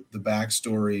into the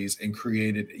backstories and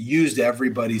used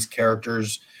everybody's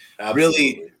characters,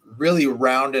 Absolutely. really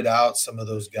rounded out some of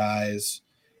those guys.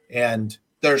 And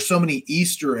there's so many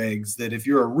Easter eggs that if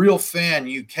you're a real fan,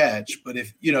 you catch. But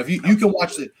if you can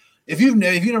watch if you've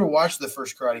never watched the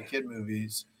first Karate Kid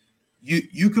movies,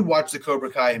 you could watch the Cobra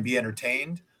Kai and be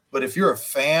entertained. But if you're a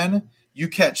fan, you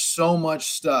catch so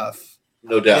much stuff.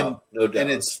 No doubt,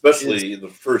 And especially in the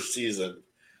first season.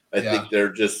 I Yeah. think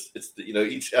they're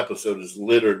each episode is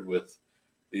littered with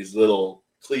these little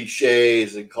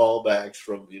cliches and callbacks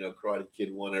from Karate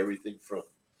Kid 1. Everything from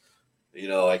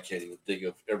I can't even think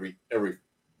of every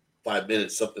 5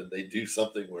 minutes they do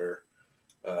something where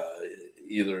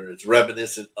either it's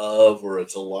reminiscent of, or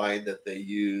it's a line that they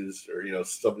used, or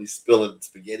somebody spilling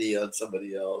spaghetti on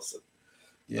somebody else. And,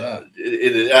 Yeah.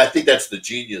 I think that's the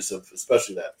genius of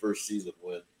especially that first season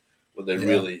when they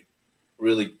Yeah.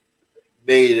 really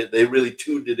made it. They really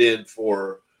tuned it in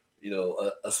for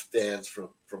us fans from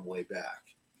way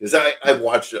back, because I've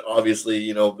watched it obviously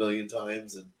a million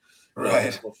times, and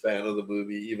Right. I'm a fan of the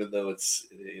movie, even though it's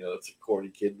it's a corny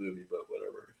kid movie, but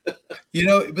whatever.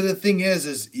 But the thing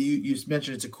is you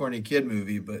mentioned it's a corny kid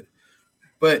movie, but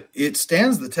it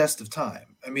stands the test of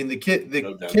time. I mean, the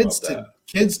No doubt about that.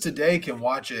 kids today can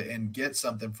watch it and get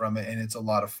something from it, and it's a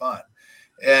lot of fun.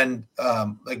 And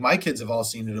like my kids have all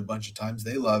seen it a bunch of times.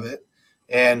 They love it,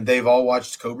 and they've all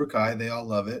watched Cobra Kai. They all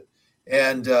love it.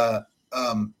 And I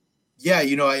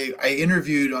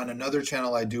interviewed on another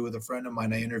channel I do with a friend of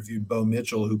mine. I interviewed Bo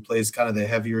Mitchell, who plays kind of the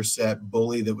heavier set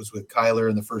bully that was with Kyler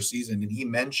in the first season, and he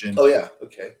mentioned. Oh yeah,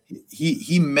 okay.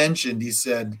 He mentioned, he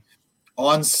said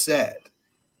on set,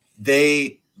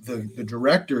 the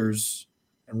directors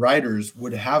and writers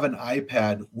would have an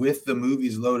iPad with the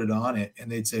movies loaded on it,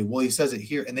 and they'd say, well, he says it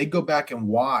here, and they'd go back and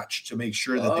watch to make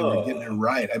sure that they were getting it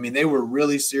right. I mean, they were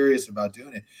really serious about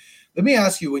doing it. Let me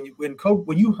ask you, when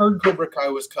you heard Cobra Kai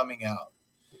was coming out,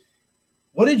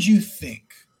 what did you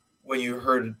think when you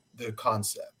heard the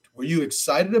concept? Were you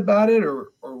excited about it,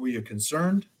 or were you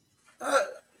concerned?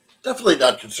 Definitely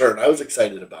not concerned. I was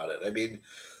excited about it. I mean,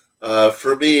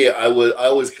 for me, I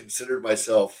always considered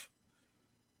myself,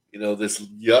 this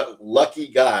lucky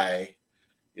guy,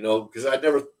 because I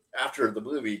never, after the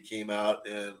movie came out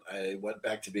and I went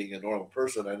back to being a normal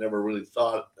person, I never really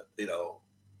thought,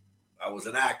 I was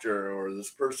an actor or this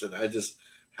person. I just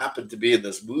happened to be in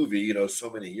this movie,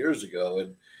 so many years ago.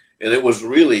 And it was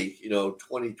really,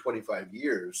 20, 25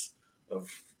 years of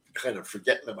kind of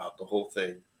forgetting about the whole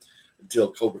thing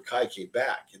until Cobra Kai came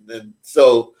back. And then,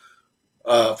 so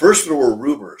first there were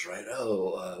rumors, right?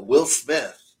 Will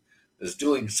Smith is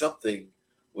doing something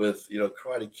with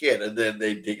Karate Kid, and then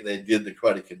they did the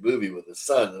Karate Kid movie with his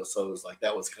son. So it was like,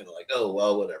 that was kind of like, oh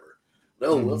well, whatever.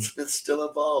 No, Will Smith's still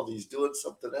involved. He's doing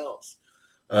something else.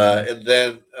 And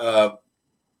then,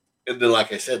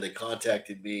 like I said, they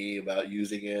contacted me about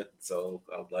using it. So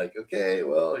I'm like, okay,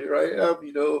 well, here I am.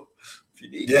 If you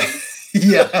need me.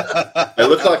 Yeah. I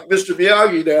look like Mr.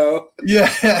 Miyagi now. Yeah.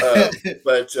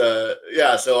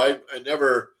 So I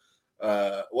never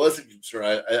wasn't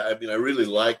concerned. I mean, I really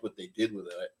like what they did with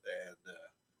it, and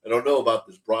I don't know about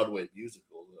this Broadway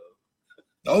musical though.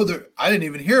 Oh, I didn't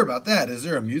even hear about that. Is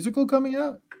there a musical coming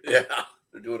out? Yeah,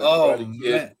 they're doing a Karate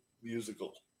Kid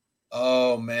musical.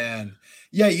 Oh man,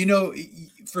 yeah.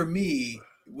 For me,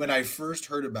 when I first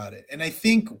heard about it, and I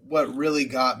think what really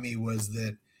got me was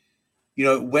that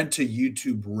it went to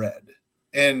YouTube Red,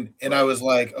 and I was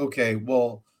like, okay,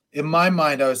 well, in my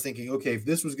mind, I was thinking, okay, if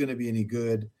this was going to be any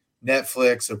good,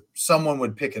 Netflix or someone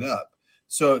would pick it up.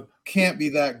 So it can't be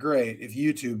that great if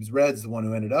YouTube's Red's the one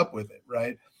who ended up with it,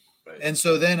 right? And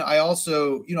so then I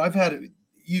also,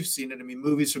 you've seen it. I mean,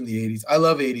 movies from the 80s. I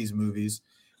love 80s movies,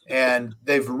 and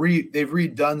they've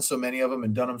redone so many of them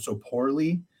and done them so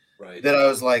poorly that I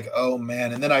was like, oh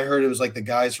man. And then I heard it was like the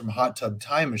guys from Hot Tub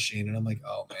Time Machine, and I'm like,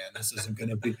 oh man, this isn't going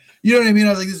to be, you know what I mean? I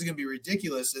was like, this is going to be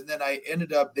ridiculous. And then I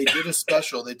ended up, they did a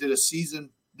special, they did a season,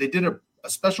 they did a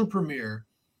special premiere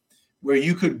where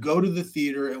you could go to the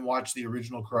theater and watch the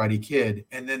original Karate Kid,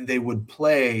 and then they would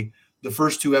play the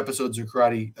first 2 episodes of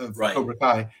Right. Cobra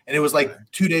Kai, and it was like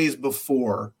Right. 2 days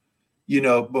before,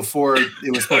 before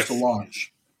it was supposed to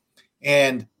launch.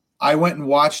 And I went and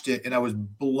watched it, and I was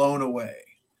blown away.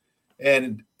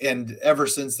 And ever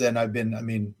since then, I've been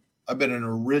an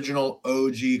original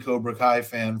OG Cobra Kai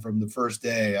fan from the first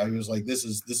day. I was like, this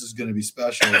is going to be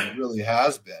special. And it really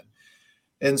has been.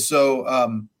 And so,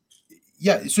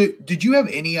 yeah. So, did you have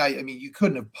any? I mean, you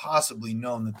couldn't have possibly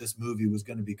known that this movie was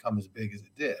going to become as big as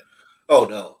it did. Oh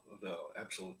no,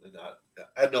 absolutely not.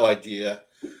 I had no idea.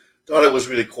 Thought it was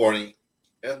really corny.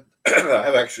 And I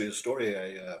have actually a story.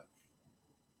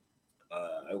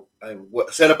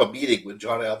 Set up a meeting with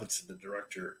John Alvinson, the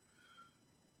director,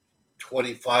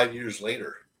 25 years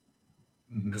later,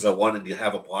 because I wanted to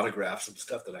have him autograph some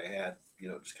stuff that I had,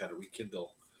 just kind of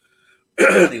rekindle.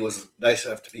 And he was nice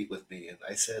enough to meet with me, and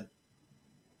I said,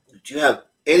 "Did you have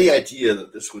any idea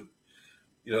that this would,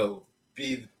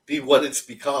 be what it's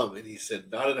become?" And he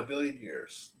said, "Not in a million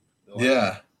years." No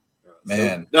Yeah,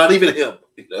 man. So not even him.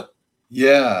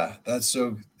 Yeah,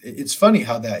 it's funny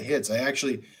how that hits.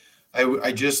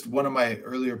 I just, one of my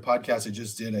earlier podcasts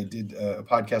I did a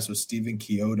podcast with Stephen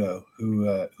Chiodo,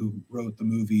 who wrote the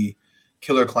movie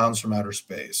Killer Clowns from Outer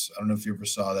Space. I don't know if you ever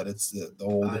saw that. It's the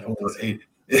old horror.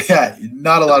 Yeah,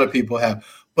 not a lot of people have,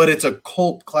 but it's a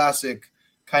cult classic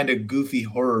kind of goofy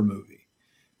horror movie.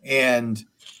 And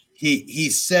he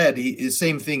said the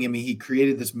same thing. I mean, he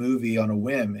created this movie on a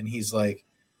whim, and he's like,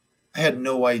 I had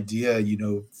no idea,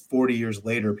 40 years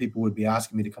later, people would be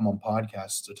asking me to come on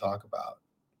podcasts to talk about,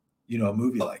 a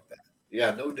movie like that.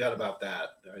 Yeah, no doubt about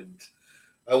that.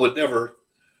 I would never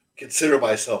consider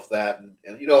myself that. And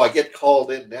I get called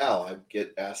in now. I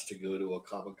get asked to go to a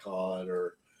Comic-Con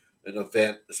or an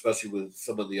event, especially with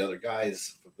some of the other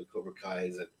guys from the Cobra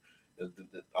Kai's. And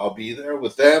I'll be there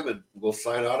with them, and we'll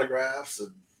sign autographs,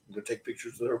 and we'll take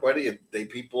pictures with everybody. And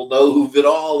people know who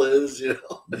Vidal is,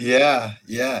 Yeah,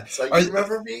 yeah. It's like, you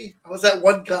remember me? I was that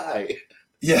one guy.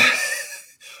 Yeah.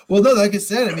 Well, no, like I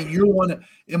said, I mean, you're one,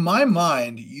 in my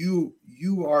mind, you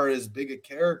are as big a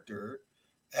character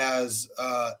as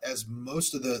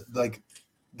most of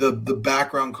the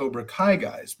background Cobra Kai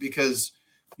guys, because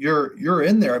you're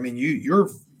in there. I mean, you're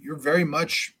very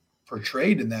much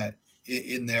portrayed in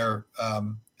there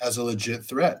as a legit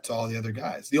threat to all the other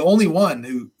guys. The only one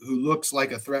who looks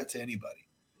like a threat to anybody.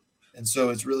 And so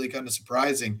it's really kind of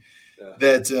surprising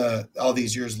that all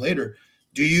these years later,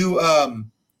 do you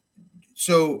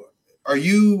so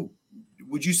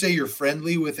would you say you're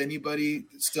friendly with anybody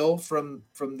still from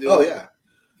the Oh yeah.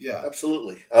 Yeah,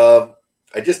 Absolutely.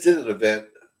 I just did an event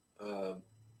a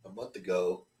month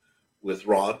ago with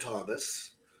Ron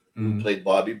Thomas, who played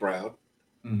Bobby Brown,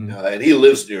 and he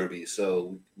lives near me,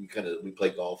 so we play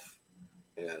golf,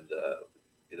 and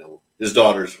his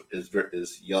daughter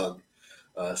is young,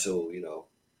 so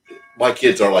my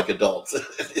kids are like adults.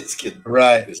 His kid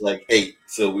is like 8,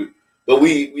 so we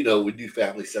do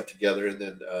family stuff together, and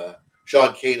then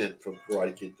Sean Kanan from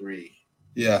Karate Kid 3,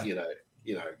 yeah, he and I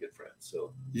are good friends,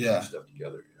 so yeah, we do stuff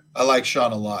together. I like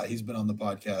Sean a lot. He's been on the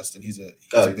podcast, and he's a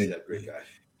great guy.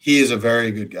 He is a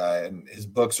very good guy, and his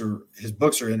books are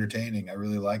entertaining. I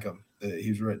really like him.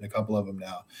 He's written a couple of them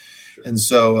now, sure. And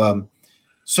so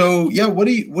yeah. What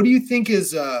do you think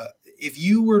is if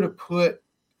you were to put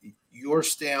your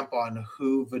stamp on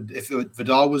if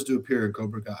Vidal was to appear in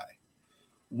Cobra Kai,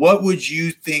 what would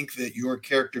you think that your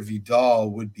character Vidal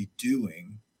would be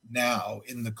doing now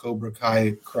in the Cobra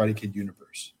Kai Karate Kid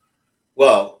universe?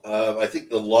 Well, I think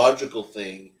the logical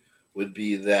thing would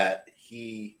be that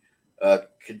he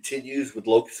continues with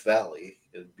Locust Valley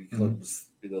and becomes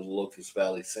the Locust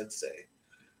Valley sensei,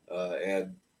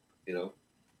 and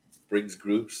brings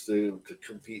groups to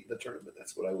compete in the tournament.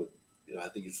 That's what I would. I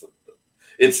think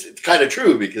it's kind of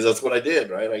true, because that's what I did,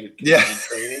 right? I continued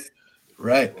training,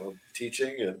 right,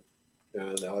 teaching,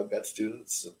 and now I've got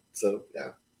students. So yeah.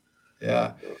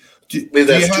 Yeah.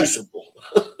 That's too simple.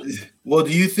 Well,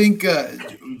 do you think?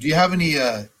 Do you have any?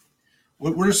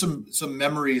 What are some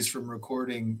memories from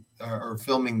recording or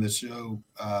filming the show?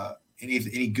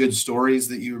 Any good stories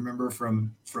that you remember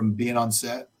from being on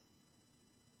set?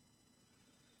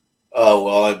 Oh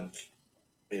well,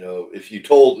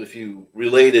 if you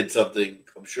related something,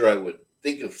 I'm sure I would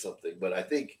think of something. But I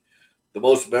think the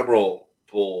most memorable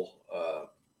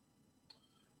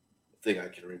thing I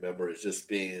can remember is just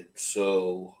being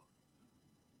so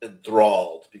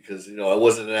enthralled, because I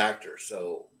wasn't an actor,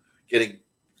 so getting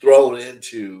thrown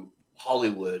into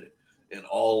Hollywood and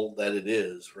all that it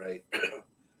is, right?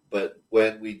 But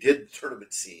when we did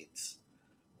tournament scenes,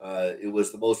 it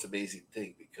was the most amazing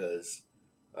thing, because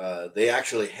they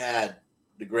actually had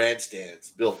the grandstands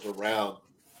built around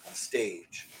the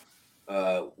stage,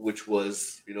 which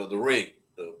was the ring,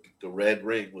 the red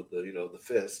ring with the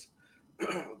fist.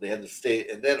 They had the stage,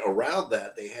 and then around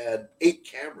that they had 8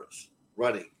 cameras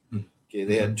running. Okay,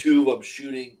 they had Mhm. 2 of them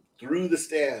shooting through the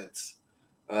stands.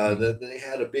 Then Mhm. they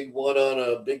had a big one on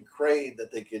a big crane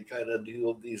that they could kind of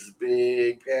do these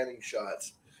big panning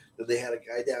shots. Then they had a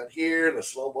guy down here and a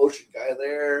slow motion guy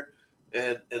there.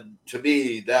 And to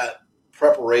me, that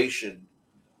preparation,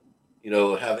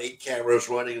 have 8 cameras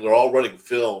running, they're all running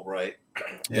film, right?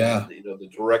 And Yeah. the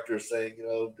director saying,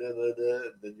 da, da,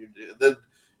 da, and then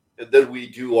and then we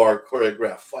do our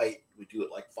choreographed fight. We do it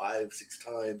like 5, 6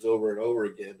 times over and over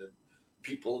again, and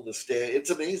people in the stand. It's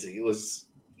amazing. It's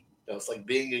like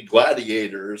being a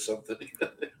gladiator or something.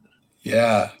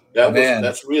 Yeah. That was Man.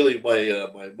 that's really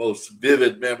my most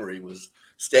vivid memory was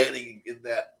standing in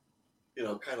that,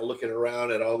 kind of looking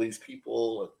around at all these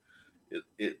people, and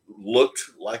it looked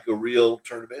like a real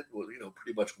tournament. Well,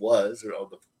 pretty much was. All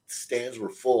the stands were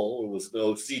full. There was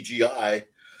no CGI,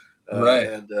 Right.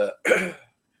 and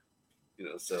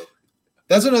so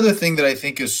That's another thing that I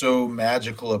think is so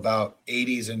magical about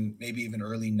 80s and maybe even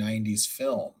early 90s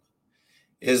film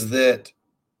is that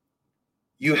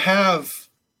you have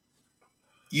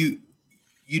you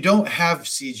you don't have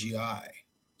CGI.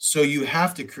 So you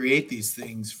have to create these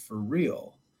things for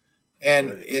real.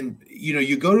 right. And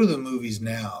you go to the movies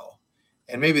now,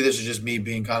 and maybe this is just me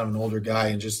being kind of an older guy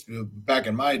and just back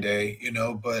in my day,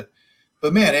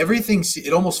 but man, everything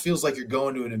it almost feels like you're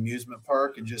going to an amusement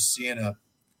park and just seeing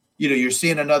you're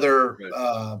seeing another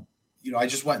Right. I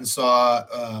just went and saw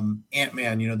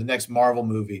Ant-Man, the next Marvel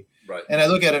movie. Right. And I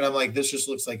look at it and I'm like, this just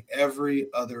looks like every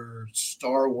other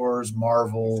Star Wars,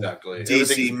 Marvel, Exactly.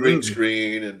 Everything's DC green movie.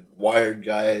 screen and wired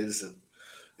guys and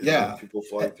Yeah. people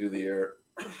flying through the air.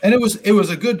 And it was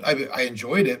a good I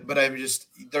enjoyed it, but I'm just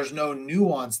there's no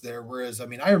nuance there. Whereas, I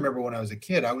mean, I remember when I was a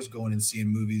kid, I was going and seeing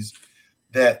movies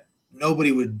that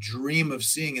nobody would dream of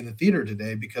seeing in the theater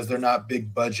today because they're not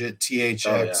big budget Oh yeah.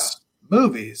 THX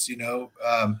movies.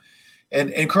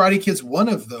 And Karate Kid's one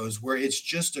of those where it's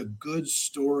just a good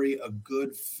story, a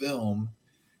good film,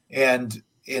 and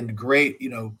great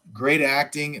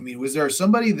acting. I mean, was there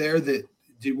somebody there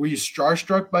were you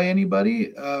starstruck by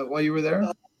anybody while you were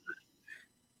there?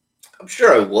 I'm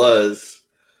sure I was,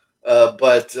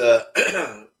 but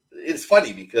it's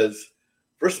funny because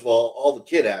first of all the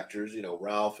kid actors,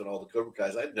 Ralph and all the Cobra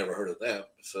guys, I'd never heard of them,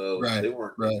 so Right, they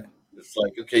weren't. right. It's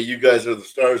like, okay, you guys are the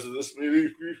stars of this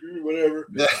movie, whatever.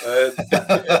 And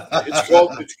it's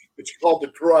called the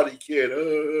Karate Kid.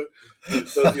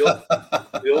 So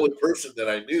the only person that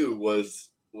I knew was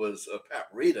Pat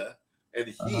Rita, and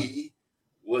Uh-huh. he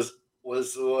was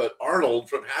Arnold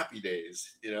from Happy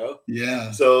Days.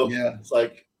 Yeah, So yeah, it's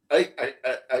like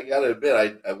I gotta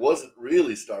admit I wasn't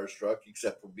really starstruck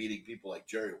except for meeting people like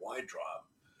Jerry Weintraub.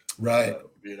 right.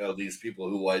 These people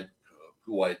who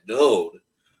I'd known,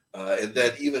 and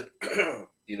then even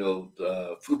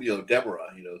Fumio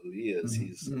Demura, who he is.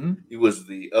 Mhm, mhm, He was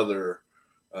the other.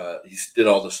 He did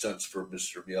all the stunts for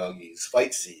Mr. Miyagi's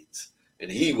fight scenes, and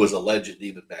he was a legend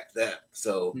even back then.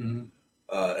 So, mhm,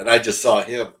 and I just saw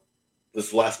him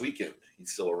this last weekend.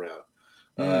 He's still around,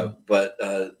 mm. but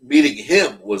meeting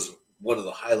him was one of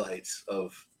the highlights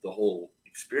of the whole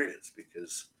experience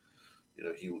because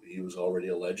he was already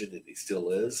a legend and he still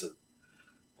is, and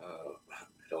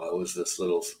I was this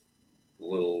little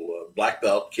black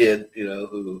belt kid,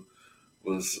 who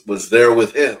was there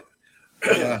with him.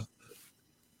 Yeah,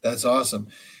 that's awesome.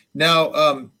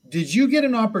 Now, did you get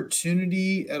an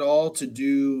opportunity at all to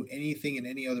do anything in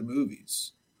any other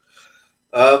movies?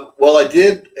 Well, I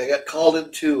did. I got called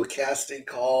into a casting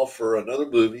call for another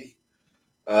movie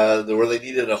where they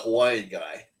needed a Hawaiian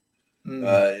guy,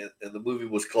 Mm, and the movie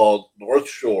was called North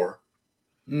Shore.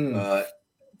 mm. Uh,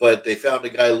 but they found a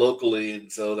guy locally,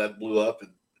 and so that blew up. And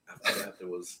after that, there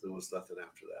was nothing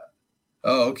after that.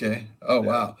 Oh, okay. Oh, Yeah,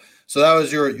 wow. So that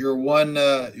was your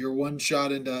one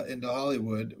shot into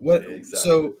Hollywood. What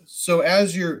exactly. so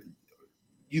as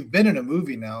you've been in a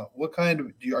movie now, what kind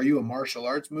of are you a martial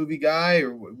arts movie guy,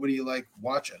 or what do you like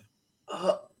watching?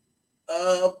 Uh,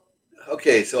 uh,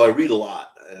 okay, so I read a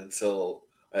lot, and so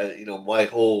my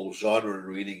whole genre in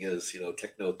reading is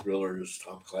techno thrillers,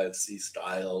 Tom Clancy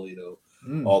style,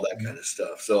 Mm, all that kind mm, of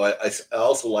stuff. So I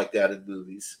also like that in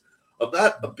movies. I'm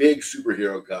not a big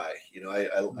superhero guy. I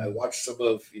mm. watch some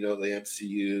of the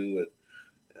MCU,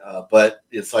 but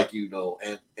it's like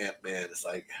Ant-Man. It's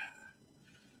like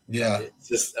Yeah,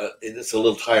 it's a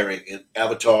little tiring. And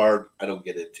Avatar, I don't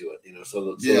get into it.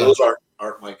 So yeah. those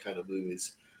aren't my kind of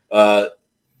movies. Uh,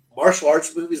 Martial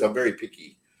arts movies, I'm very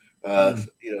picky.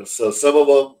 Mm. So some of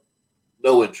them,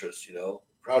 no interest.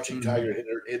 Crouching Mm. Tiger,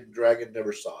 Hidden Dragon,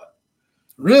 never saw it.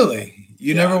 Really?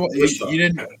 You Yeah, never never saw you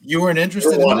it. didn't you weren't Never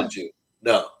interested in wanted that? to.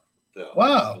 No, no.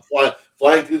 Wow.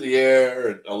 Flying through the air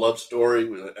and a love story.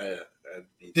 I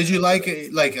need Did you that. like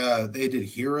it like they did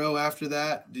Hero after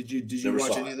that? Did you Never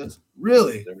watch saw any it. of those?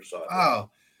 Really? Never saw it. Yeah,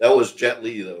 Wow. that was Jet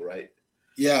Li though, right?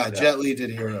 Yeah, Yeah. Jet Li did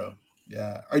Hero.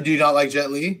 Yeah. Or do you not like Jet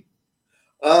Li?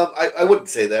 I wouldn't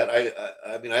say that.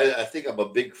 I mean, I think I'm a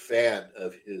big fan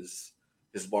of his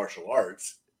martial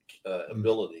arts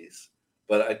abilities,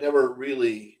 but I never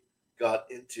really got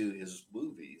into his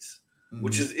movies,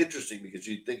 which Mm-hmm. is interesting because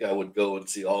you'd think I would go and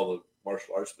see all the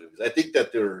martial arts movies. I think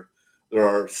that there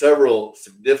are several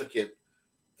significant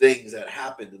things that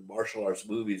happened in martial arts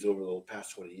movies over the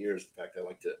past 20 years. In fact, I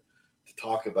like to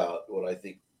talk about what I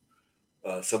think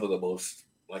some of the most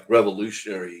like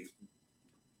revolutionary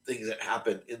things that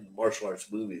happen in martial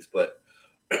arts movies, but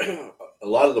a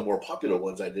lot of the more popular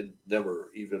ones I didn't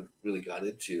never even really got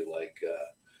into, like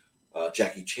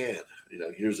Jackie Chan.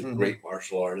 Here's a Mm-hmm. great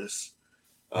martial artist,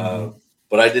 Mm-hmm. uh,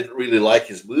 but I didn't really like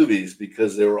his movies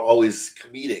because they were always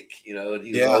comedic, and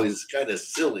he was Yeah. always kind of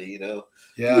silly. He would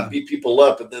Yeah. beat people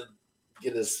up and then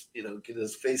get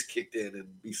his face kicked in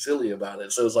and be silly about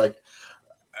it. So it's like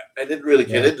I didn't really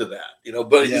get Yeah. into that,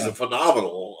 but he's a Yeah.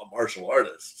 phenomenal martial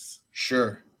artist.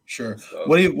 Sure. Sure. So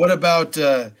What about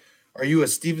are you a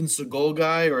Steven Seagal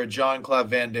guy or a John Claude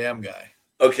Van Damme guy?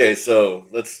 okay, so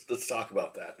let's talk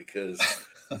about that because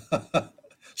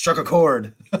Struck a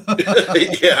chord.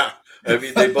 yeah, I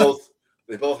mean they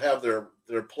both have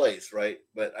their place, right?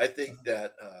 But I think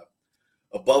that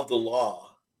Above the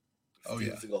Law, Oh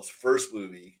Steven yeah. Seagal's first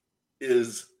movie,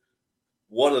 is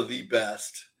one of the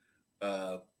best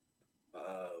uh,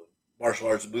 uh, martial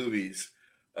arts movies.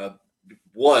 Uh,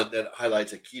 One that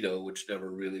highlights Aikido, which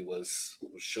never really was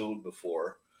shown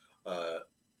before, uh,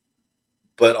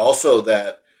 but also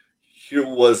that here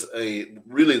was a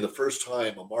really the first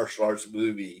time a martial arts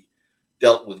movie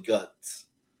dealt with guns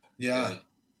Yeah. and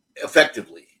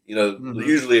effectively. Mm-hmm.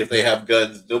 Usually if they have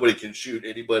guns, nobody can shoot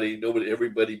anybody.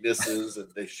 Everybody misses, and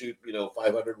they shoot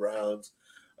 500 rounds.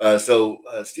 So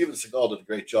Steven Seagal did a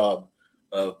great job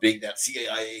of being that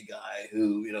CIA guy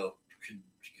who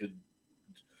could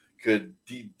could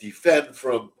defend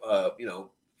from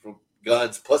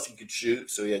guns. Plus he could shoot,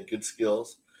 so he had good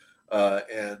skills.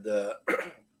 And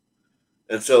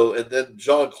and then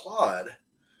Jean Claude.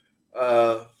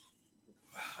 Uh,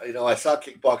 I saw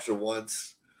Kickboxer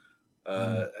once.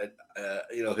 Mm.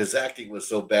 His acting was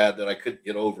so bad that I couldn't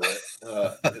get over it.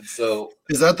 And so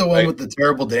Is that the one I, with the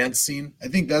terrible dance scene? I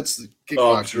think that's the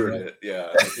oh, I'm kickboxer, sure right? it is. Yeah,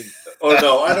 I think. Oh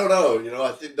no, I don't know.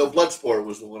 I think no, Bloodsport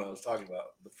was the one I was talking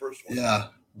about, the first one. Yeah. Uh,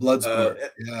 Bloodsport. eh,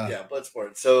 Yeah. yeah,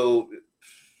 Bloodsport. So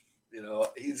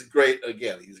he's great.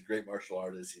 Again, he's a great martial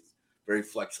artist. He's very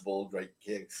flexible, great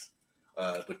kicks,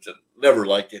 but never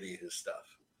liked any of his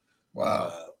stuff.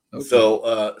 Wow. Uh, Okay.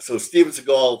 so Steven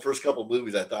Seagal, first couple of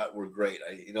movies I thought were great.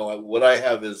 What I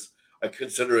have is I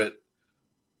consider it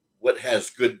what has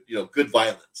good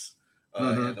violence.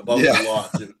 Mm-hmm. And Above the Yeah. Law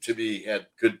to me had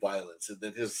good violence, and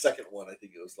then his second one I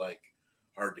think it was like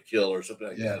Hard to Kill or something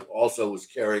like Yeah. that. Also was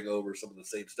carrying over some of the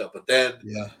same stuff, but then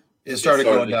Yeah. It it started started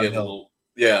going to get a downhill. little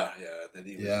yeah. And then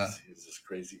he was Yeah. just, he was this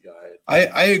crazy guy.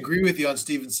 I agree with you on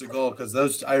Steven Seagal because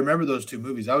those I remember those two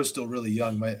movies. I was still really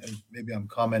young. Maybe I'm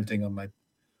commenting on my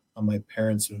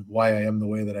parents and why I am the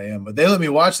way that I am. But they let me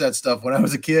watch that stuff when I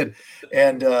was a kid.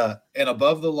 And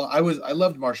Above the Law, I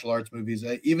loved martial arts movies.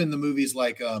 Even the movies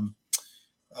like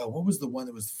what was the one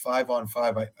that was 5 on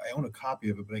 5? I own a copy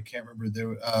of it, but I can't remember.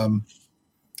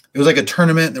 It was like a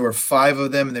tournament. There were five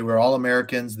of them, and they were all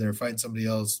Americans. They were fighting somebody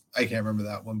else. I can't remember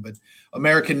that one, but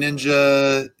American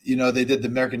Ninja. They did the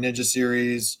American Ninja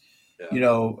series.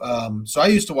 Yeah, So I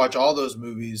used to watch all those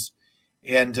movies,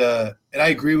 and I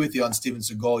agree with you on Steven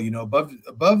Seagal.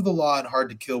 Above the Law and Hard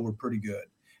to Kill were pretty good,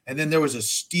 and then there was a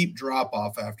steep drop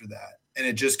off after that, and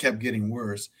it just kept getting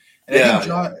worse. And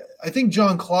yeah. I think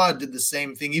John Claude did the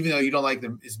same thing, even though you don't like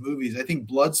his movies. I think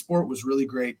Bloodsport was really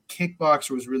great.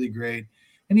 Kickboxer was really great.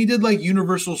 And he did like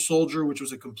Universal Soldier, which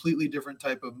was a completely different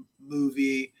type of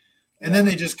movie. And then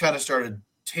Yeah, they just kind of started yeah.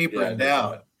 I tapering never down.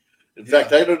 saw it. In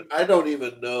fact, Yeah. I don't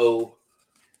even know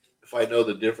if I know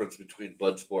the difference between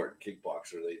Bloodsport and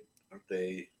Kickboxer. They aren't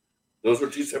they? Those were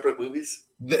two separate movies.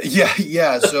 Yeah,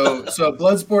 yeah. So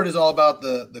Bloodsport is all about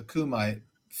the Kumite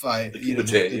fight, The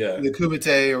Kumite, yeah. the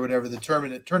Kumite or whatever, the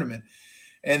tournament.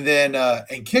 And then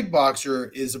and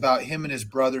Kickboxer is about him and his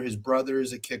brother. His brother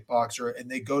is a kickboxer, and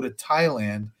they go to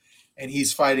Thailand, and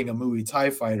he's fighting a Muay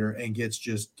Thai fighter and gets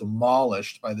just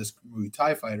demolished by this Muay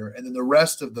Thai fighter. And then the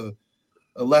rest of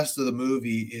the rest of the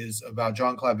movie is about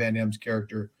Jean-Claude Van Damme's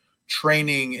character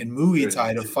training in Muay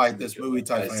Thai to fight this Muay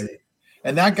Thai fighter.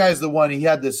 And that guy's the one. He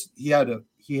had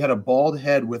a bald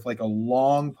head with like a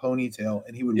long ponytail,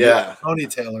 and he would whip the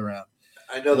ponytail around.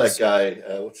 I know that guy.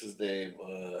 What's his name?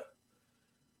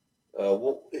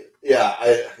 Well, yeah,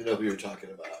 I know who you're talking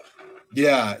about.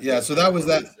 Yeah. So that was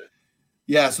that.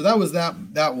 Yeah, so that was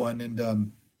that one.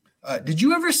 And did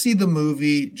you ever see the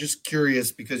movie? Just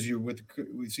curious, because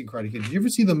we've seen Karate Kid. Did you ever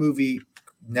see the movie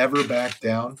Never Back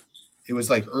Down? It was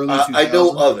like early 2000s. I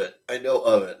know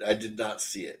of it. I did not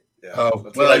see it. Yeah. Oh,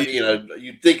 that's what I mean.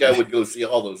 You'd think I would go see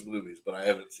all those movies, but I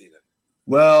haven't seen it.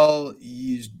 Well,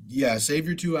 save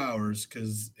your 2 hours,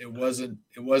 because it wasn't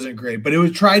great, but it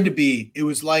was trying to be. It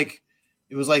was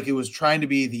trying to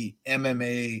be the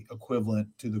MMA equivalent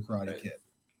to the Karate Kid.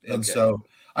 And so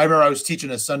I remember I was teaching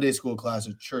a Sunday school class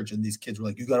at church, and these kids were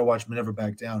like, "You got to watch Never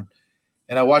Back Down."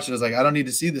 And I watched it. I was like, "I don't need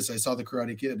to see this. I saw the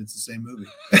Karate Kid. It's the same movie."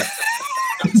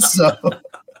 So,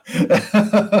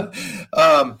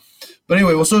 but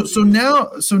anyway, so now,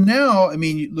 I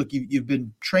mean, look, you've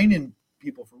been training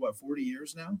people for what, 40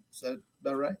 years now? Is that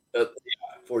about right? Yeah,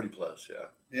 40 plus. Yeah.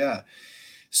 Yeah.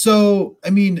 So, I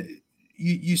mean,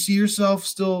 you see yourself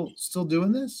still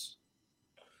doing this?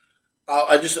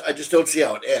 I just don't see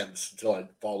how it ends until I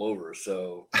fall over.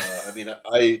 So, I mean,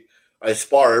 I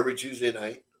spar every Tuesday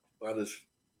night, not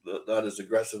as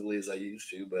aggressively as I used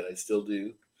to, but I still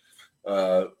do.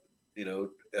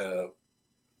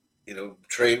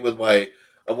 Train with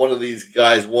I'm one of these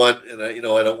guys. And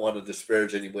I don't want to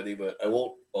disparage anybody, but I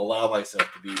won't allow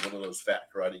myself to be one of those fat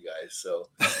karate guys. So,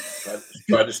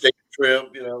 try to stay trim.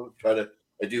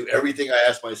 I do everything I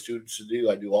ask my students to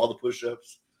do. I do all the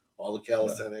push-ups, all the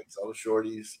calisthenics, all the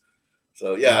shorties.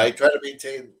 So yeah, I try to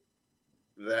maintain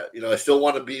that. I still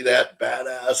want to be that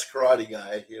badass karate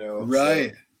guy.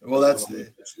 Right. So, well, that's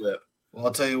it. Well,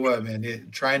 I'll tell you what, man.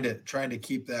 Trying to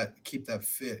keep that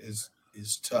fit is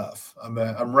tough.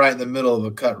 I'm right in the middle of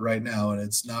a cut right now, and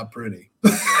it's not pretty.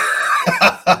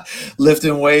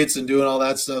 Lifting weights and doing all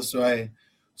that stuff. So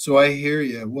I hear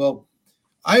you. Well,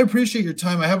 I appreciate your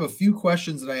time. I have a few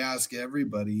questions that I ask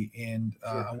everybody, and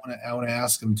sure. I want to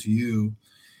ask them to you.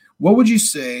 What would you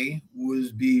say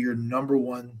would be your number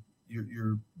one,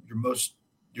 your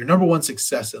number one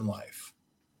success in life?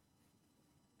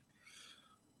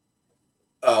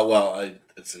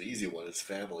 It's an easy one. It's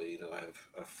family. I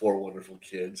have 4 wonderful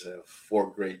kids. I have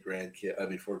 4 grandkids. I've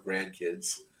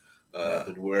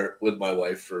been with my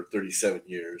wife for 37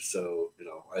 years. So,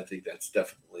 I think that's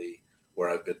definitely where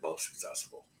I've been most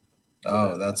successful.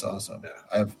 Oh, that's awesome.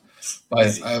 Yeah.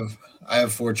 I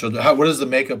have 4 children. What is the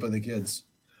makeup of the kids?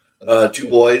 2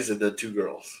 boys and then 2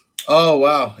 girls. Oh,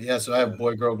 wow. Yeah. So I have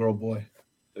boy, girl, boy.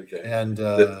 Okay. And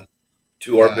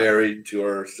 2 are married, 2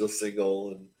 are still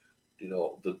single. And,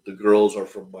 the girls are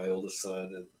from my oldest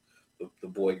son, and the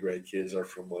boy grandkids are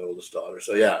from my oldest daughter.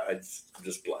 So yeah, I'm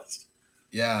just blessed.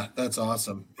 Yeah, that's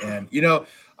awesome. And,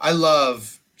 I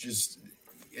love just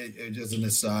an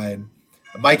aside,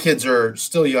 my kids are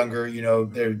still younger,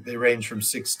 they range from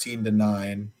 16 to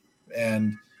 9.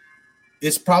 And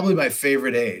it's probably my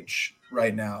favorite age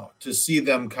right now to see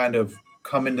them kind of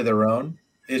come into their own.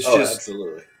 It's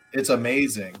absolutely. It's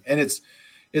amazing. And it's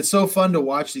so fun to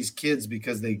watch these kids,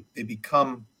 because they're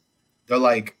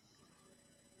like,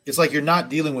 it's like you're not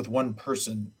dealing with one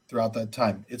person throughout that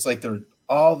time. It's like they're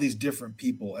all these different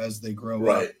people as they grow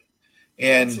up.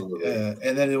 And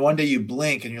then one day you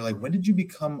blink and you're like, when did you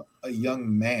become a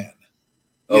young man?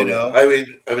 I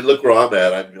mean, look where I'm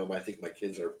at. I think my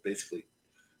kids are basically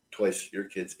twice your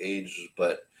kids' age,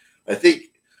 but I think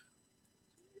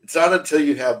it's not until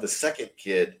you have the second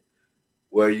kid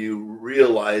where you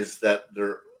realize that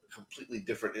they're completely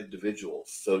different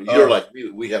individuals. So you're like me.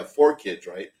 We have 4 kids,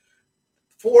 right?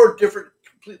 4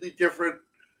 completely different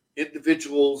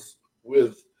individuals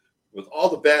with all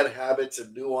the bad habits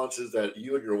and nuances that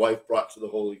you and your wife brought to the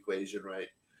whole equation, right?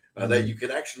 That you can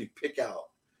actually pick out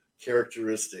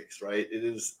characteristics, right? It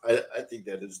is. I think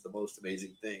that is the most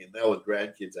amazing thing. And now with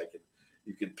grandkids,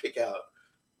 you can pick out.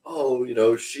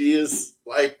 She is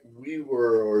like we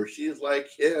were, or she is like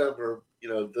him, or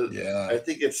I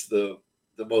think it's the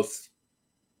most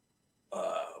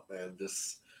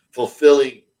this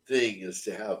fulfilling thing is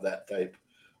to have that type,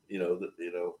 to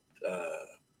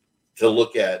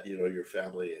look at your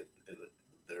family and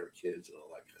their kids and all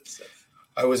that kind of stuff.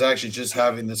 I was actually just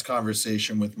having this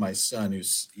conversation with my son,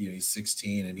 who's he's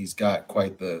 16, and he's got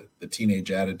quite the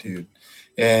teenage attitude.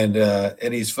 And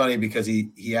he's funny because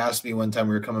he asked me one time,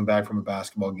 we were coming back from a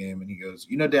basketball game, and he goes,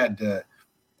 Dad,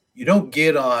 you don't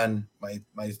get on my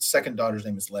second daughter's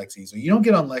name is Lexi. So you don't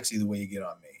get on Lexi the way you get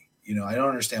on me. I don't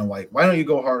understand why don't you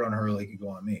go hard on her like you go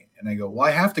on me? And I go, well,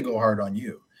 I have to go hard on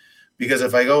you because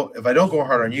if I don't go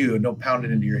hard on you and don't pound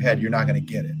it into your head, you're not going to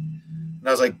get it. And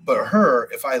I was like, but her,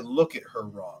 if I look at her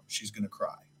wrong, she's going to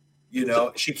cry.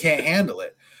 She can't handle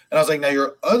it. And I was like, now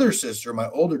your other sister, my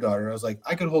older daughter, I was like,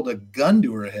 I could hold a gun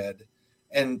to her head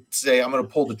and say, I'm going to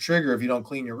pull the trigger if you don't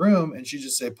clean your room. And she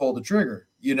just say, pull the trigger.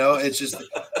 It's just,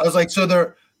 I was like,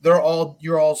 so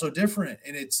you're all so different.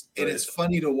 And it's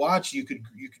funny to watch. You could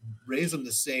raise them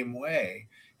the same way.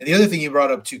 And the other thing you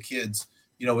brought up, two kids,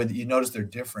 when you notice they're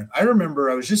different. I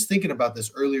remember I was just thinking about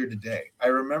this earlier today. I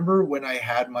remember when I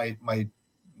had my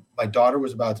daughter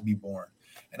was about to be born,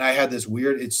 and I had this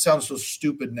weird, it sounds so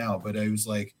stupid now, but I was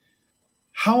like,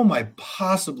 how am I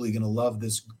possibly going to love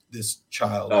this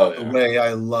child the way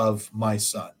I love my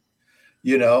son?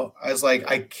 I was like,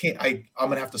 I'm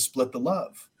going to have to split the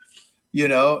love,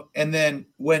 and then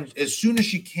as soon as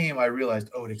she came, I realized,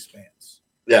 it expands.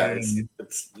 Yeah.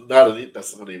 That's not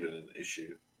even an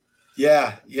issue.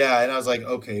 Yeah. And I was like,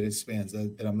 okay, it expands,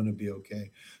 that I'm going to be okay.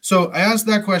 So I asked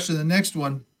that question. The next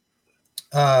one,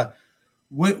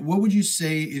 what would you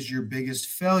say is your biggest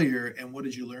failure and what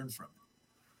did you learn from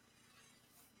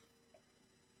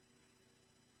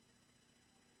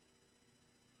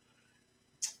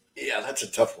it? Yeah, that's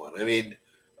a tough one. I mean,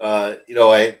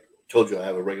 I told you I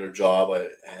have a regular job. I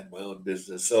had my own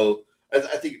business. So I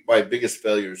think my biggest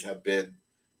failures have been,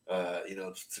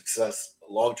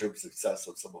 long-term success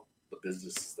of some of the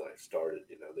businesses that I started.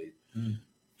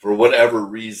 For whatever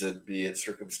reason, be it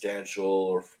circumstantial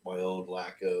or my own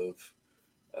lack of,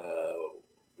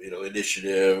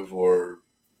 initiative or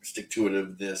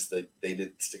stick-to-itiveness, that they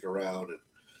didn't stick around and,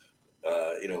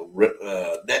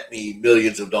 net me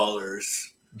millions of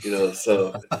dollars.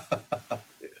 So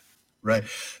right.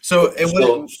 So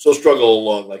still struggle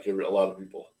along like a lot of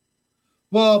people.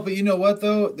 Well, but you know what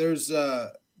though? There's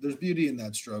beauty in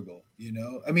that struggle.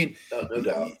 I mean, no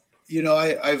doubt.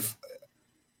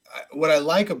 What I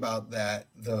like about that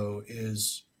though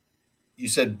is you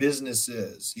said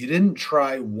businesses. You didn't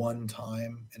try one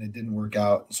time and it didn't work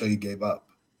out, so you gave up.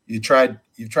 You've tried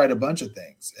a bunch of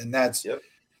things, and that's Yep.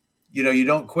 You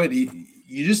don't quit.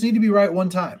 You just need to be right one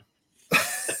time.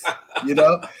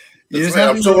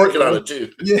 I'm still working on it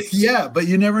too. Yeah, but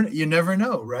you never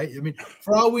know, right? I mean,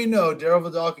 for all we know, Darryl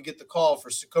Vidal could get the call for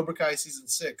Cobra Kai season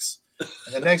 6,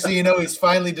 and the next thing you know, he's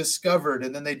finally discovered,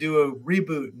 and then they do a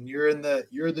reboot, and you're the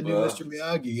new Mr.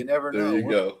 Miyagi. You never know. There you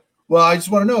go. Well, I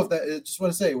just want to know I just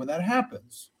want to say when that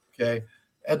happens, okay.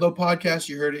 Edlo Podcast,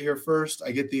 you heard it here first.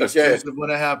 I get the exclusive when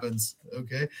it happens.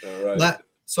 Okay. All right.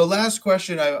 So last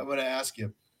question I'm going to ask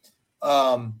you.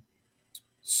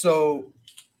 So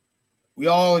we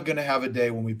all are going to have a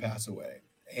day when we pass away.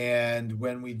 And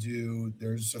when we do,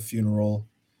 there's a funeral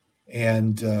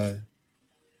and there's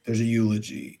a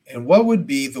eulogy. And what would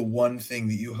be the one thing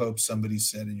that you hope somebody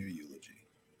said in your eulogy?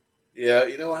 Yeah,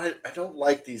 I don't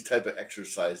like these type of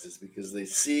exercises because they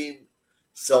seem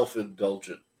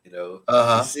self-indulgent.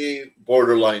 They seem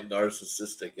borderline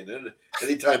narcissistic. And then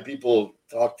anytime people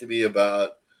talk to me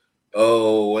about,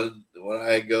 when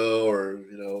I go, or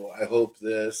I hope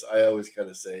this, I always kind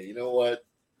of say, you know what,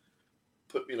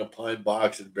 put me in a pine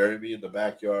box and bury me in the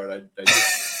backyard. I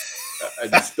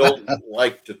just don't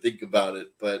like to think about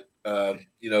it. But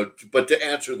but to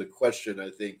answer the question, I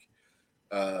think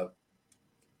that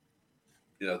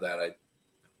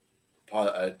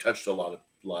I touched a lot of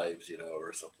lives,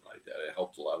 or something like that. I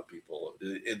helped a lot of people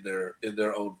in their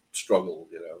own struggle,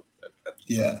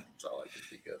 That's all I can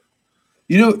think of.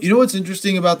 You know what's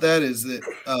interesting about that is that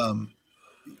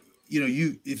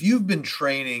if you've been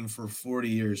training for 40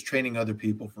 years, training other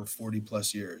people for 40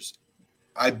 plus years,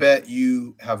 I bet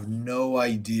you have no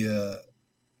idea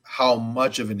how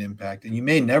much of an impact, and you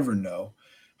may never know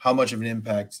how much of an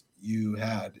impact you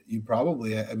had. You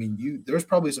probably, there's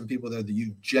probably some people there that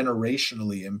you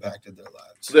generationally impacted their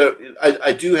lives. So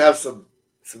I do have some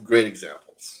great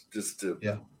examples just to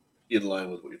in line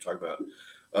with what you're talking about.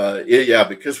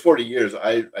 Because 40 years,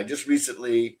 I just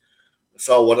recently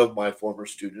saw one of my former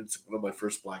students, one of my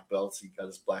first black belts. He got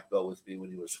his black belt with me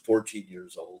when he was 14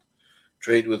 years old,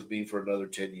 trained with me for another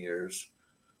 10 years,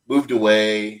 moved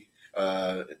away.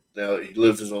 Now he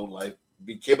lives his own life,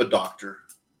 became a doctor,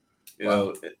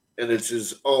 Wow. And it's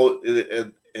his own,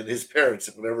 and his parents,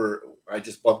 whenever I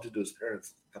just bumped into his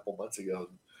parents a couple months ago,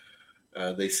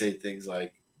 they say things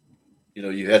like,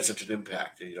 you had such an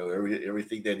impact, and,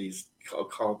 everything that he's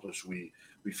accomplished, we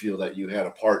feel that you had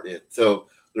a part in. So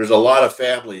there's a lot of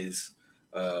families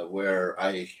where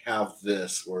I have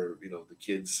this, where, the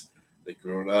kids, they've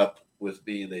grown up with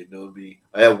me, they've known me.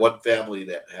 I have one family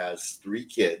that has 3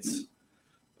 kids.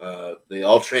 They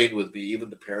all trained with me, even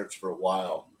the parents for a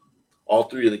while. All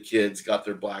three of the kids got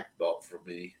their black belt from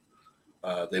me.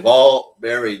 They've all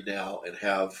married now and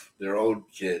have their own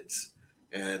kids.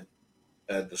 And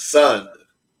the son,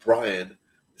 Brian,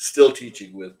 is still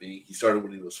teaching with me. He started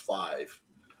when he was 5.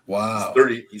 He's Wow.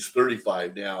 30. He's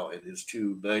 35 now, and his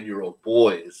 2 9-year-old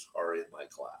boys are in my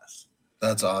class.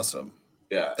 That's awesome.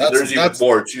 Yeah, and there's even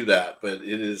more to that, but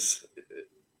it is.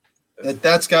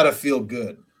 That's got to feel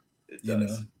good. It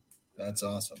does. That's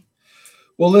awesome.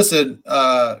 Well, listen,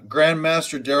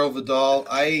 Grandmaster Darryl Vidal,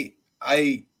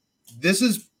 this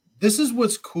is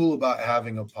what's cool about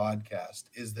having a podcast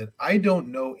is that I don't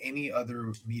know any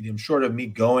other medium short of me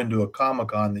going to a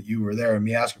Comic-Con that you were there and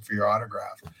me asking for your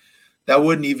autograph. That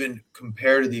wouldn't even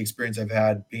compare to the experience I've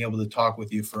had being able to talk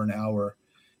with you for an hour.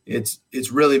 It's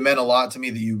really meant a lot to me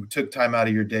that you took time out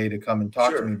of your day to come and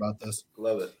talk to me about this.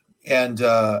 Love it. And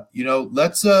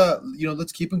let's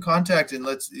keep in contact and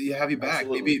let's have you back.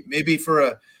 Absolutely. Maybe for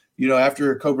a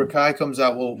after Cobra Kai comes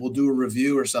out, we'll do a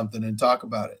review or something and talk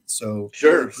about it. So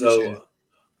sure. So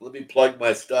let me plug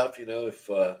my stuff. If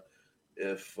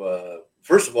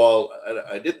first of all,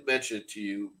 I didn't mention it to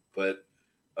you, but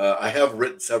I have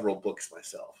written several books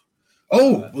myself.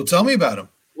 Oh, well, tell me about them.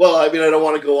 Well, I mean, I don't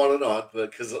want to go on and on, but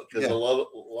because a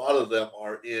lot of them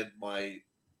are in my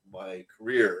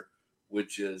career,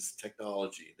 which is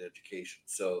technology and education.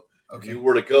 So if you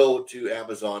were to go to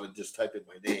Amazon and just type in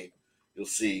my name, you'll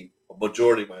see a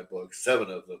majority of my books,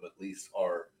 7 of them at least,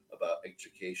 are about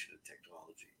education and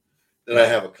technology. Then I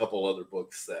have a couple other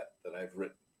books that I've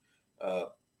written.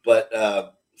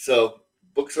 So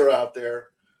books are out there.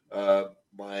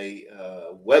 My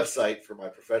website for my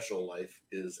professional life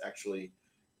is actually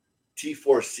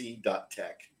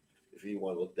t4c.tech. If you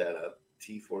want to look that up,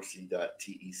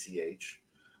 t4c.tech.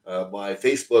 My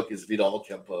Facebook is Vidal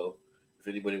Kenpo. If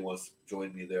anybody wants to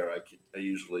join me there, I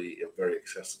usually am very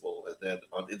accessible. And then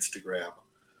on Instagram,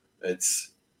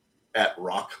 it's at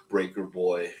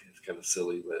Rockbreakerboy. It's kind of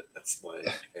silly, but that's my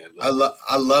handle.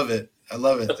 I love it.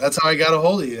 That's how I got a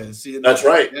hold of you. See, that's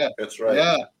right. Yeah, that's right.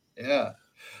 Yeah.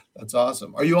 That's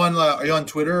awesome. Are you on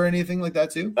Twitter or anything like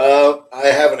that too? I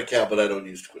have an account, but I don't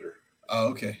use Twitter. Oh,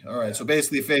 okay. All right. Yeah. So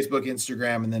basically Facebook,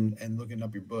 Instagram, and looking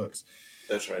up your books.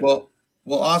 That's right. Well,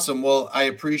 awesome. Well, I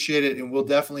appreciate it, and we'll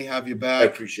definitely have you back. I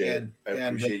appreciate it. I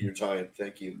appreciate your time.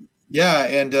 Thank you. Yeah,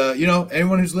 and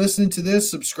anyone who's listening to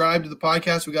this, subscribe to the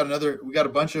podcast. We got a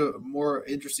bunch of more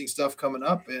interesting stuff coming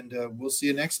up, and we'll see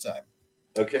you next time.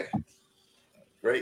 Okay.